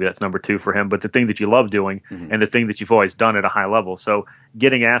well, maybe that's number two for him, but the thing that you love doing and the thing that you've always done at a high level. So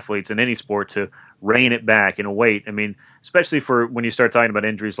getting athletes in any sport to rein it back and wait. I mean, especially for when you start talking about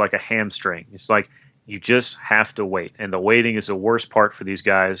injuries like a hamstring, it's like you just have to wait, and the waiting is the worst part for these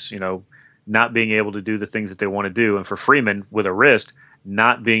guys. Not being able to do the things that they want to do. And for Freeman, with a wrist,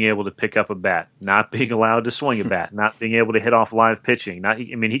 not being able to pick up a bat, not being allowed to swing a bat, not being able to hit off live pitching.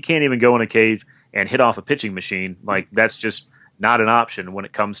 He can't even go in a cage and hit off a pitching machine. Like, that's just not an option when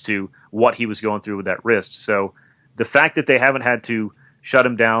it comes to what he was going through with that wrist. So the fact that they haven't had to shut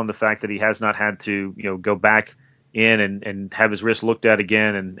him down, the fact that he has not had to, go back in and have his wrist looked at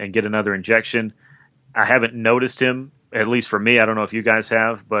again and get another injection, I haven't noticed him. At least for me, I don't know if you guys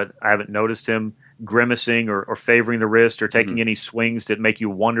have, but I haven't noticed him grimacing or favoring the wrist or taking any swings that make you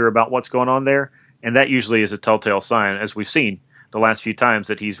wonder about what's going on there. And that usually is a telltale sign, as we've seen the last few times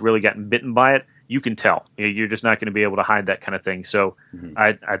that he's really gotten bitten by it. You can tell. You're just not going to be able to hide that kind of thing. So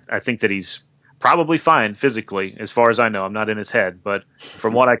I think that he's probably fine physically, as far as I know. I'm not in his head, but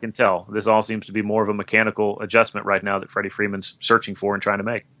from what I can tell, this all seems to be more of a mechanical adjustment right now that Freddie Freeman's searching for and trying to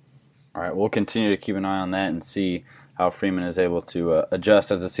make. All right, we'll continue to keep an eye on that and see how Freeman is able to adjust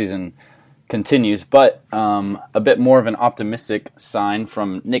as the season continues. But a bit more of an optimistic sign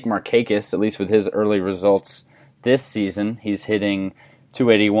from Nick Markakis, at least with his early results this season. He's hitting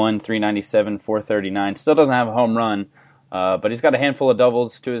 .281, .397, .439. Still doesn't have a home run, but he's got a handful of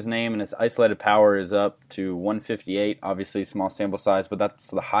doubles to his name, and his isolated power is up to .158. Obviously, small sample size, but that's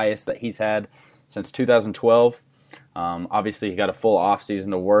the highest that he's had since 2012. Obviously, he got a full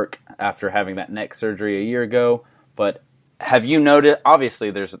offseason to work after having that neck surgery a year ago. But have you noticed,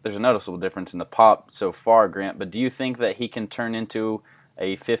 obviously there's a noticeable difference in the pop so far, Grant, but do you think that he can turn into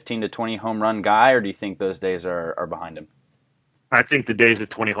a 15 to 20 home run guy, or do you think those days are behind him? I think the days of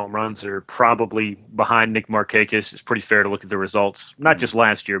 20 home runs are probably behind Nick Markakis. It's pretty fair to look at the results, not just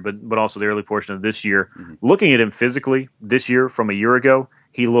last year, but also the early portion of this year. Looking at him physically this year from a year ago,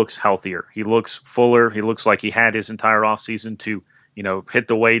 he looks healthier. He looks fuller. He looks like he had his entire offseason to hit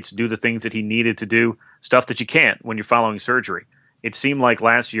the weights, do the things that he needed to do, stuff that you can't when you're following surgery. It seemed like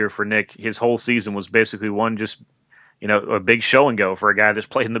last year for Nick, his whole season was basically one just, a big show and go for a guy that's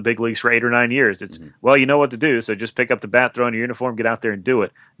played in the big leagues for 8 or 9 years. It's, well, you know what to do, so just pick up the bat, throw in your uniform, get out there and do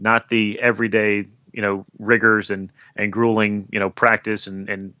it. Not the everyday, rigors and grueling, practice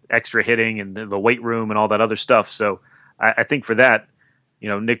and extra hitting and the weight room and all that other stuff. So I think for that,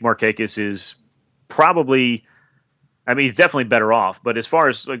 Nick Markakis is probably, he's definitely better off. But as far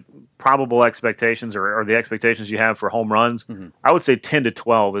as like probable expectations or the expectations you have for home runs, I would say 10 to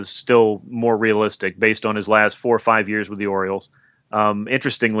 12 is still more realistic based on his last 4 or 5 years with the Orioles.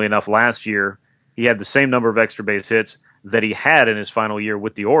 Interestingly enough, last year he had the same number of extra base hits that he had in his final year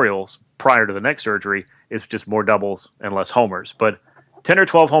with the Orioles prior to the neck surgery. It's just more doubles and less homers. But 10 or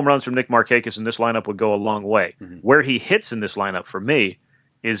 12 home runs from Nick Markakis in this lineup would go a long way. Where he hits in this lineup for me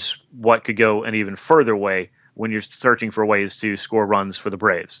is what could go an even further way when you're searching for ways to score runs for the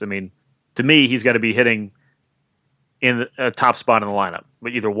Braves. To me, he's got to be hitting in a top spot in the lineup,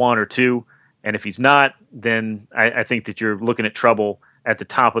 but either 1 or 2. And if he's not, then I think that you're looking at trouble at the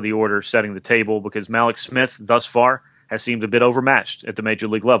top of the order setting the table, because Malik Smith thus far has seemed a bit overmatched at the major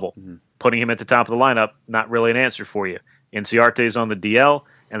league level. Putting him at the top of the lineup, not really an answer for you. Inciarte's on the DL,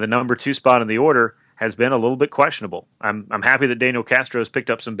 and the number 2 spot in the order has been a little bit questionable. I'm happy that Daniel Castro has picked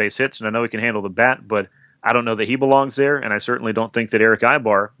up some base hits, and I know he can handle the bat, but I don't know that he belongs there, and I certainly don't think that Eric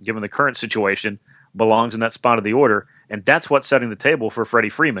Ibar, given the current situation, belongs in that spot of the order. And that's what's setting the table for Freddie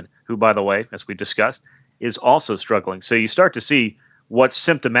Freeman, who, by the way, as we discussed, is also struggling. So you start to see what's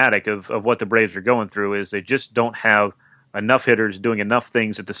symptomatic of what the Braves are going through is they just don't have enough hitters doing enough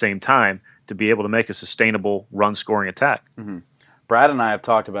things at the same time to be able to make a sustainable run-scoring attack. Brad and I have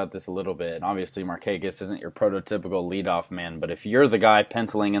talked about this a little bit, and obviously Markakis isn't your prototypical leadoff man, but if you're the guy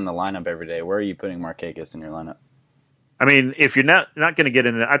penciling in the lineup every day, where are you putting Markakis in your lineup? If you're not going to get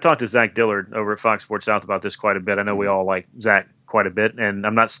into it, I talked to Zach Dillard over at Fox Sports South about this quite a bit. I know we all like Zach quite a bit, and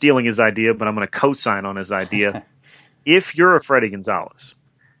I'm not stealing his idea, but I'm going to co-sign on his idea. If you're a Freddie Gonzalez,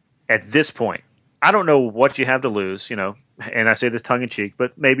 at this point, I don't know what you have to lose, and I say this tongue-in-cheek,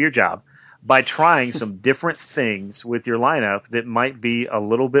 but maybe your job, by trying some different things with your lineup that might be a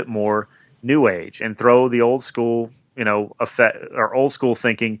little bit more new age and throw the old school, effect or old school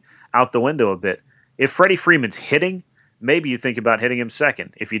thinking out the window a bit. If Freddie Freeman's hitting, maybe you think about hitting him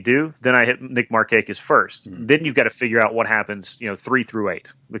second. If you do, then I hit Nick Markakis first. Then you've got to figure out what happens, 3 through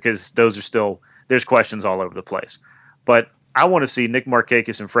 8, because those are still, there's questions all over the place. But I want to see Nick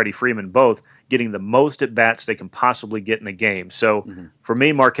Markakis and Freddie Freeman both getting the most at-bats they can possibly get in a game. So for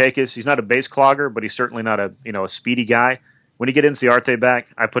me, Markakis, he's not a base clogger, but he's certainly not a speedy guy. When you get Inciarte back,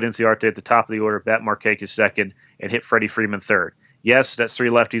 I put Inciarte at the top of the order, bat Markakis second, and hit Freddie Freeman third. Yes, that's 3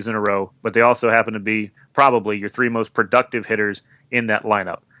 lefties in a row, but they also happen to be probably your 3 most productive hitters in that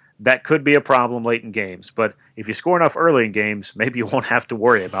lineup. That could be a problem late in games, but if you score enough early in games, maybe you won't have to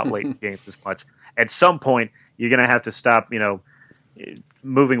worry about late in games as much. At some point, you're going to have to stop,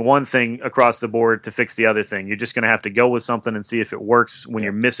 moving one thing across the board to fix the other thing. You're just going to have to go with something and see if it works when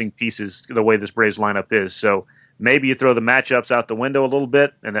you're missing pieces the way this Braves lineup is. So maybe you throw the matchups out the window a little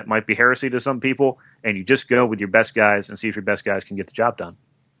bit, and that might be heresy to some people, and you just go with your best guys and see if your best guys can get the job done.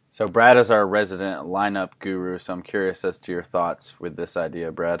 So Brad is our resident lineup guru, so I'm curious as to your thoughts with this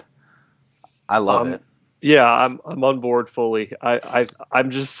idea, Brad. I love it. Yeah, I'm on board fully.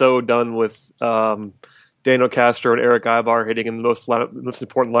 I'm just so done with Daniel Castro and Eric Ibar hitting in the most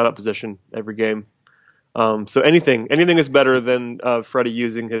important lineup position every game. So anything is better than Freddie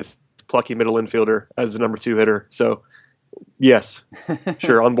using his plucky middle infielder as the number 2 hitter. So yes,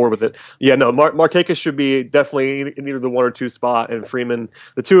 sure, on board with it. Yeah, no, Markakis should be definitely in either the 1 or 2 spot, and Freeman,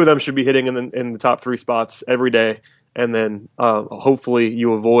 the 2 of them should be hitting in the top 3 spots every day, and then hopefully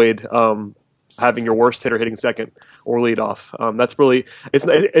you avoid having your worst hitter hitting second or lead off. That's really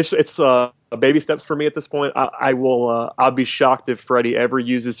it's baby steps for me at this point. I'll be shocked if Freddie ever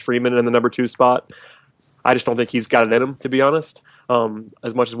uses Freeman in the number 2 spot. I just don't think he's got it in him, to be honest.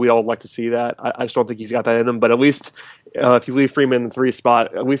 As much as we all like to see that, I just don't think he's got that in him. But at least if you leave Freeman in the 3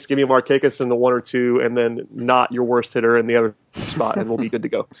 spot, at least give me Markakis in the 1 or 2, and then not your worst hitter in the other spot, and we'll be good to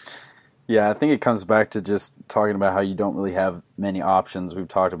go. Yeah, I think it comes back to just talking about how you don't really have many options. We've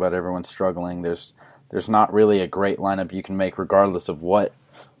talked about everyone struggling. There's not really a great lineup you can make regardless of what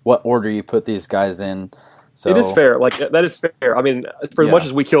order you put these guys in. So it is fair. Like, that is fair. I mean, for as much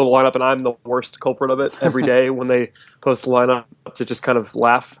as we kill the lineup, and I'm the worst culprit of it every day when they post the lineup, to just kind of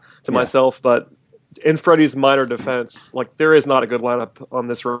laugh to myself. But in Freddie's minor defense, like, there is not a good lineup on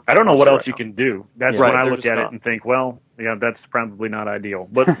this roster. I don't know what else you now. can do. That's when I look at it and think, well, that's probably not ideal.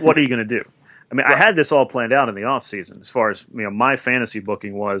 But what are you going to do? I mean, I had this all planned out in the offseason as far as, my fantasy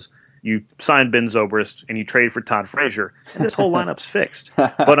booking was. You sign Ben Zobrist and you trade for Todd Frazier, and this whole lineup's fixed.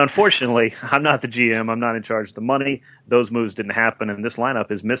 But unfortunately, I'm not the GM. I'm not in charge of the money. Those moves didn't happen, and this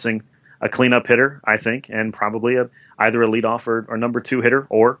lineup is missing a cleanup hitter, I think, and probably either a leadoff or number 2 hitter,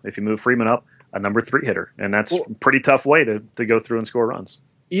 or if you move Freeman up, a number 3 hitter. And that's a pretty tough way to go through and score runs.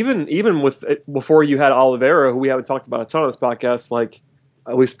 Even with before you had Oliveira, who we haven't talked about a ton on this podcast, like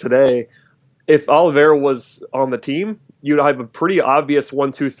at least today, if Oliveira was on the team, you'd have a pretty obvious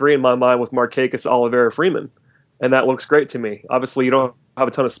 1, 2, 3 in my mind with Markakis, Oliveira, Freeman, and that looks great to me. Obviously, you don't have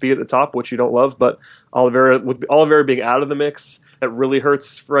a ton of speed at the top, which you don't love, but with Oliveira being out of the mix, it really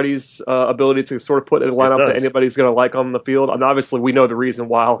hurts Freddie's ability to sort of put in a lineup that anybody's going to like on the field. And obviously, we know the reason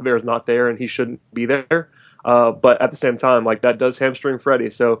why Oliveira's not there, and he shouldn't be there. But at the same time, like, that does hamstring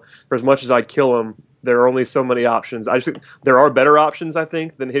Freddie. So for as much as I kill him, there are only so many options. I just think there are better options, I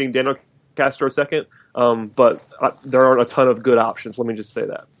think, than hitting Daniel Castro second. But there aren't a ton of good options. Let me just say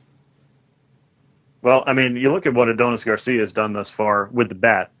that. Well, I mean, you look at what Adonis Garcia has done thus far with the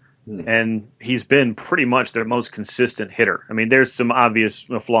bat, and he's been pretty much their most consistent hitter. I mean, there's some obvious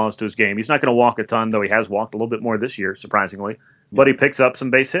flaws to his game. He's not going to walk a ton, though he has walked a little bit more this year, surprisingly, but he picks up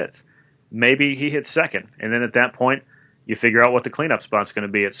some base hits. Maybe he hits second, and then at that point, you figure out what the cleanup spot's going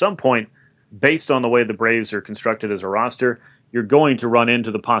to be. At some point, based on the way the Braves are constructed as a roster, you're going to run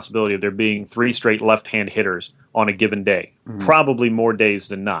into the possibility of there being 3 straight left-hand hitters on a given day, probably more days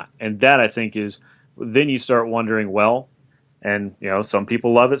than not. And that, I think, is then you start wondering, well, and some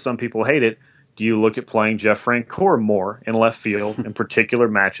people love it, some people hate it. Do you look at playing Jeff Francoeur more in left field in particular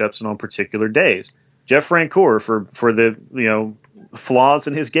matchups and on particular days? Jeff Francoeur, for the flaws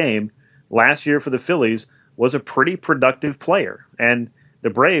in his game, last year for the Phillies was a pretty productive player. And the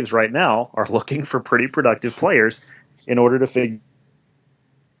Braves right now are looking for pretty productive players in order to figure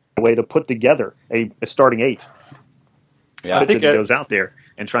a way to put together a starting 8. Yeah, I think it goes out there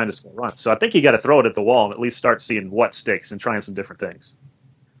and trying to score runs. So I think you got to throw it at the wall and at least start seeing what sticks and trying some different things.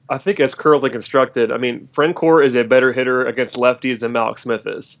 I think as currently constructed, I mean, Francoeur is a better hitter against lefties than Malik Smith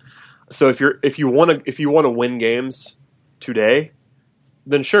is. So if you want to win games today,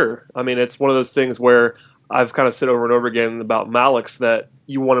 then sure. I mean, it's one of those things where I've kind of said over and over again about Malik's that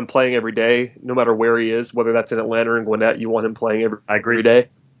you want him playing every day, no matter where he is, whether that's in Atlanta or in Gwinnett, you want him playing every day.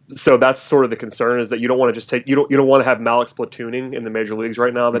 So that's sort of the concern, is that you don't want to just take you don't want to have Malik's platooning in the major leagues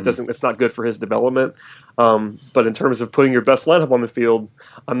right now. That it's not good for his development. But in terms of putting your best lineup on the field,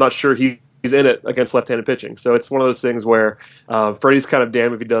 I'm not sure he's in it against left-handed pitching. So it's one of those things where Freddie's kind of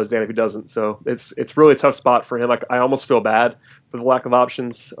damned if he does, damned if he doesn't. So it's really a tough spot for him. Like, I almost feel bad for the lack of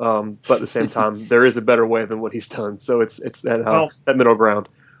options, but at the same time, there is a better way than what he's done. So it's that middle ground.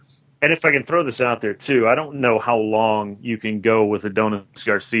 And if I can throw this out there too, I don't know how long you can go with Adonis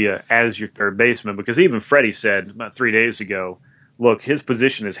Garcia as your third baseman, because even Freddie said about 3 days ago, look, his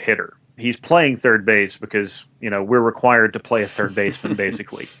position is hitter. He's playing third base because, we're required to play a third baseman,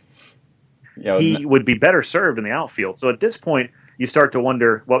 basically. He would be better served in the outfield. So at this point, you start to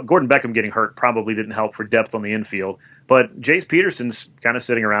wonder, well, Gordon Beckham getting hurt probably didn't help for depth on the infield, but Jace Peterson's kind of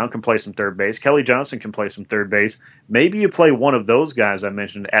sitting around, can play some third base. Kelly Johnson can play some third base. Maybe you play one of those guys I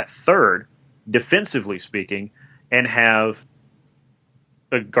mentioned at third, defensively speaking, and have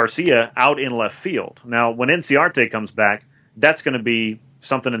Garcia out in left field. Now, when Enciarte comes back, that's going to be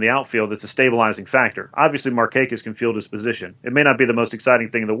something in the outfield that's a stabilizing factor. Obviously, Markakis can field his position. It may not be the most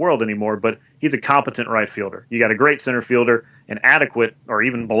exciting thing in the world anymore, but he's a competent right fielder. You got a great center fielder, an adequate or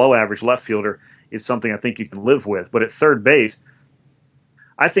even below average left fielder is something I think you can live with. But at third base,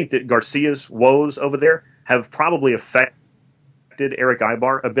 I think that Garcia's woes over there have probably affected Eric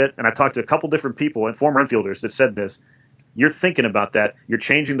Ibar a bit. And I talked to a couple different people and former infielders that said this. You're thinking about that. You're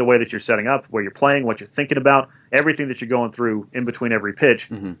changing the way that you're setting up, where you're playing, what you're thinking about, everything that you're going through in between every pitch.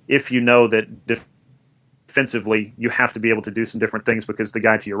 Mm-hmm. If you know that defensively you have to be able to do some different things because the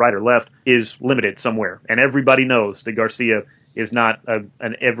guy to your right or left is limited somewhere. And everybody knows that Garcia is not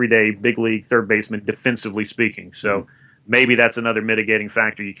an everyday big league third baseman, defensively speaking. So maybe that's another mitigating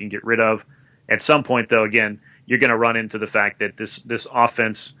factor you can get rid of. At some point, though, again, you're going to run into the fact that this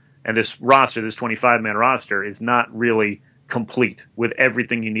offense and this roster, this 25-man roster, is not really complete with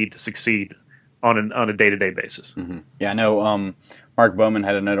everything you need to succeed on a day-to-day basis. Mm-hmm. Yeah, I know Mark Bowman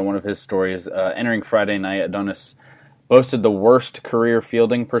had a note on one of his stories. Entering Friday night, Adonis boasted the worst career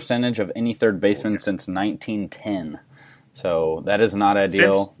fielding percentage of any third baseman since 1910. So that is not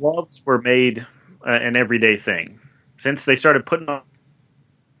ideal. Since gloves were made an everyday thing. Since they started putting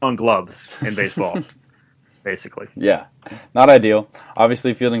on gloves in baseball. Basically. Yeah, not ideal.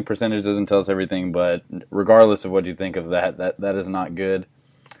 Obviously, fielding percentage doesn't tell us everything, but regardless of what you think of that is not good.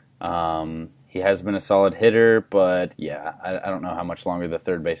 He has been a solid hitter, but yeah, I don't know how much longer the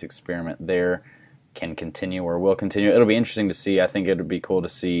third base experiment there can continue or will continue. It'll be interesting to see. I think it would be cool to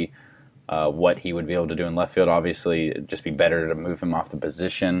see what he would be able to do in left field. Obviously, it'd just be better to move him off the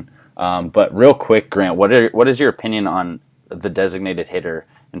position. But real quick, Grant, what is your opinion on the designated hitter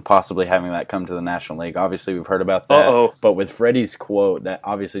and possibly having that come to the National League? Obviously, we've heard about that, but with Freddie's quote, that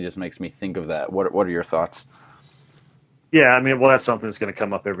obviously just makes me think of that. What are your thoughts? Yeah, I mean, well, that's something that's going to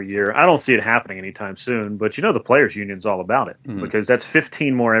come up every year. I don't see it happening anytime soon, but the Players Union's all about it because that's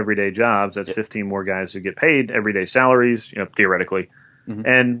 15 more everyday jobs. That's 15 more guys who get paid everyday salaries, theoretically,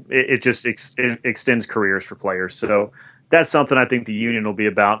 and it just extends careers for players. So that's something I think the union will be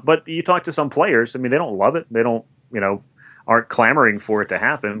about. But you talk to some players, I mean, they don't love it. They don't, aren't clamoring for it to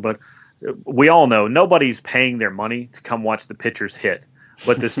happen, but we all know nobody's paying their money to come watch the pitchers hit.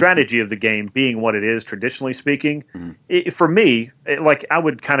 But the strategy of the game being what it is, traditionally speaking, for me, I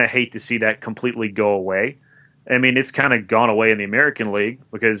would kind of hate to see that completely go away. I mean, it's kind of gone away in the American League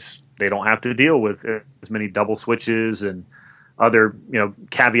because they don't have to deal with as many double switches and other,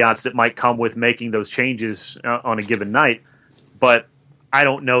 caveats that might come with making those changes on a given night. But I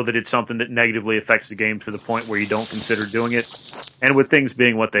don't know that it's something that negatively affects the game to the point where you don't consider doing it. And with things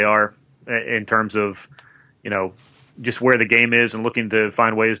being what they are in terms of, just where the game is and looking to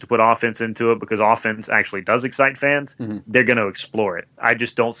find ways to put offense into it because offense actually does excite fans, they're going to explore it. I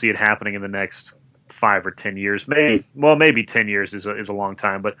just don't see it happening in the next 5 or 10 years. Maybe 10 years is a long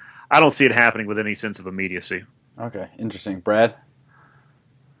time, but I don't see it happening with any sense of immediacy. Okay, interesting. Brad?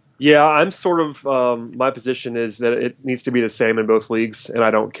 Yeah, I'm sort of my position is that it needs to be the same in both leagues, and I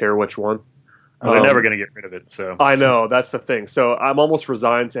don't care which one. Well, they're never going to get rid of it. So I know, that's the thing. So I'm almost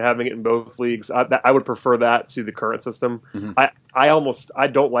resigned to having it in both leagues. I would prefer that to the current system. I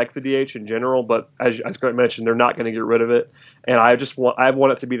don't like the DH in general, but as Grant mentioned, they're not going to get rid of it, and I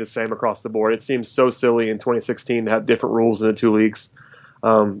want it to be the same across the board. It seems so silly in 2016 to have different rules in the two leagues.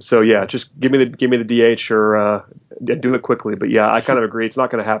 So yeah, just give me the DH or do it quickly. But yeah, I kind of agree. It's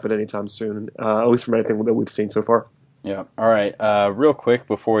not going to happen anytime soon, at least from anything that we've seen so far. Yeah. All right. Real quick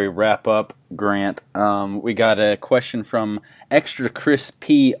before we wrap up, Grant, we got a question from Extra Chris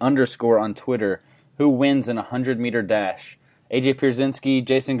P _ on Twitter. Who wins in a 100-meter dash? AJ Pierzynski,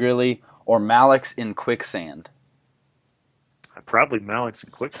 Jason Grilli, or Malix in quicksand? Probably Malik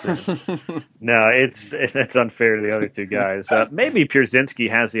and Quicksand. No, it's unfair to the other two guys. Maybe Pierzynski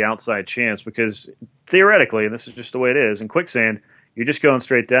has the outside chance because theoretically, and this is just the way it is, in Quicksand, you're just going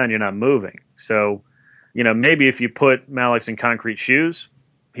straight down. You're not moving. So, maybe if you put Malik in concrete shoes,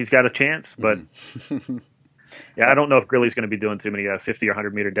 he's got a chance. But yeah, I don't know if Grilly's going to be doing too many 50 or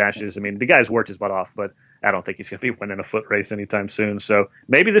 100 meter dashes. I mean, the guy's worked his butt off, but I don't think he's going to be winning a foot race anytime soon. So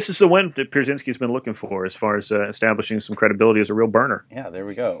maybe this is the win that Pierzynski's been looking for as far as establishing some credibility as a real burner. Yeah, there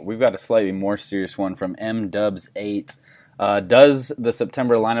we go. We've got a slightly more serious one from MDubs8. Does the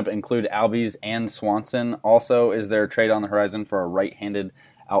September lineup include Albies and Swanson? Also, is there a trade on the horizon for a right-handed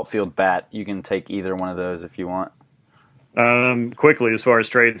outfield bat? You can take either one of those if you want. Quickly, as far as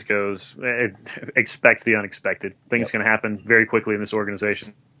trades goes, expect the unexpected. Things can happen very quickly in this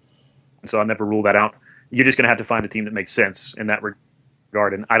organization. So I'll never rule that out. You're just going to have to find a team that makes sense in that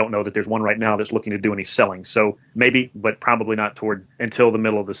regard. And I don't know that there's one right now that's looking to do any selling. So maybe, but probably not until the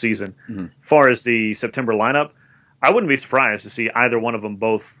middle of the season. Mm-hmm. As far as the September lineup, I wouldn't be surprised to see either one of them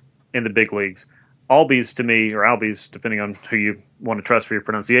both in the big leagues. Albies, to me, or Albies, depending on who you want to trust for your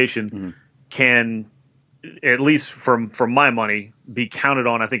pronunciation, can, at least from my money, be counted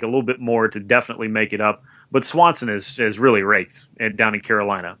on, I think, a little bit more to definitely make it up. But Swanson is really raked down in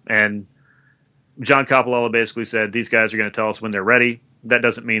Carolina. And John Coppolella basically said, these guys are going to tell us when they're ready. That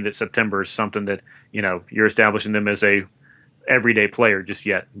doesn't mean that September is something that, you're establishing them as a everyday player just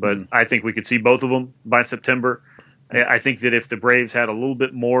yet. But I think we could see both of them by September. I think that if the Braves had a little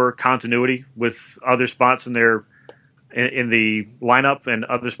bit more continuity with other spots in the lineup and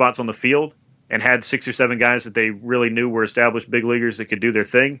other spots on the field, and had 6 or 7 guys that they really knew were established big leaguers that could do their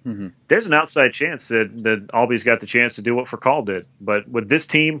thing, there's an outside chance that Albies got the chance to do what Furcal did. But with this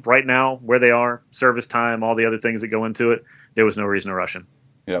team right now, where they are, service time, all the other things that go into it, there was no reason to rush him.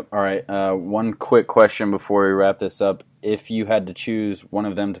 Yep. All right. One quick question before we wrap this up. If you had to choose one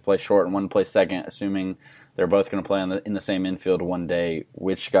of them to play short and one to play second, assuming they're both going to play in the same infield one day,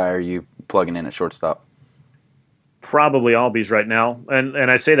 which guy are you plugging in at shortstop? Probably Albies right now. And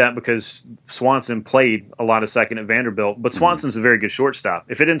I say that because Swanson played a lot of second at Vanderbilt, but Swanson's a very good shortstop.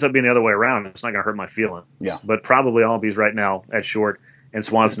 If it ends up being the other way around, it's not going to hurt my feeling. Yeah. But probably Albies right now at short and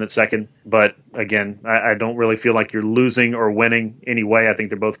Swanson at second. But again, I don't really feel like you're losing or winning anyway. I think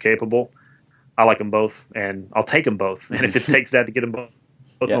they're both capable. I like them both, and I'll take them both. And if it takes that to get them both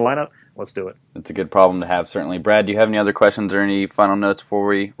in the lineup, let's do it. It's a good problem to have, certainly. Brad, do you have any other questions or any final notes before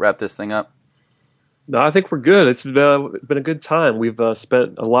we wrap this thing up? No, I think we're good. It's been a good time. We've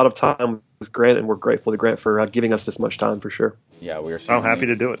spent a lot of time with Grant, and we're grateful to Grant for giving us this much time for sure. Yeah, we are happy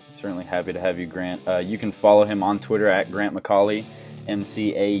to do it. Certainly happy to have you, Grant. You can follow him on Twitter at Grant McAuley,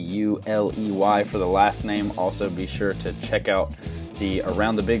 MCAULEY for the last name. Also, be sure to check out the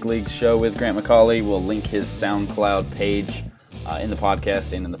Around the Big Leagues show with Grant McAuley. We'll link his SoundCloud page in the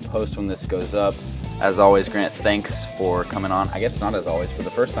podcast and in the post when this goes up. As always, Grant, thanks for coming on. I guess not as always, for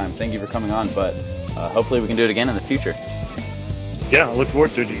the first time. Thank you for coming on, but hopefully we can do it again in the future. Yeah, I look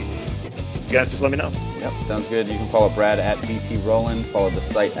forward to it. You guys just let me know. Yep, sounds good. You can follow Brad at BT Roland, follow the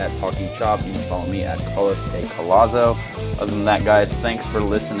site at Talking Chop. You can follow me at Carlos A. Colazo. Other than that, guys, thanks for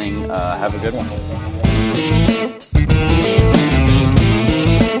listening. Have a good one.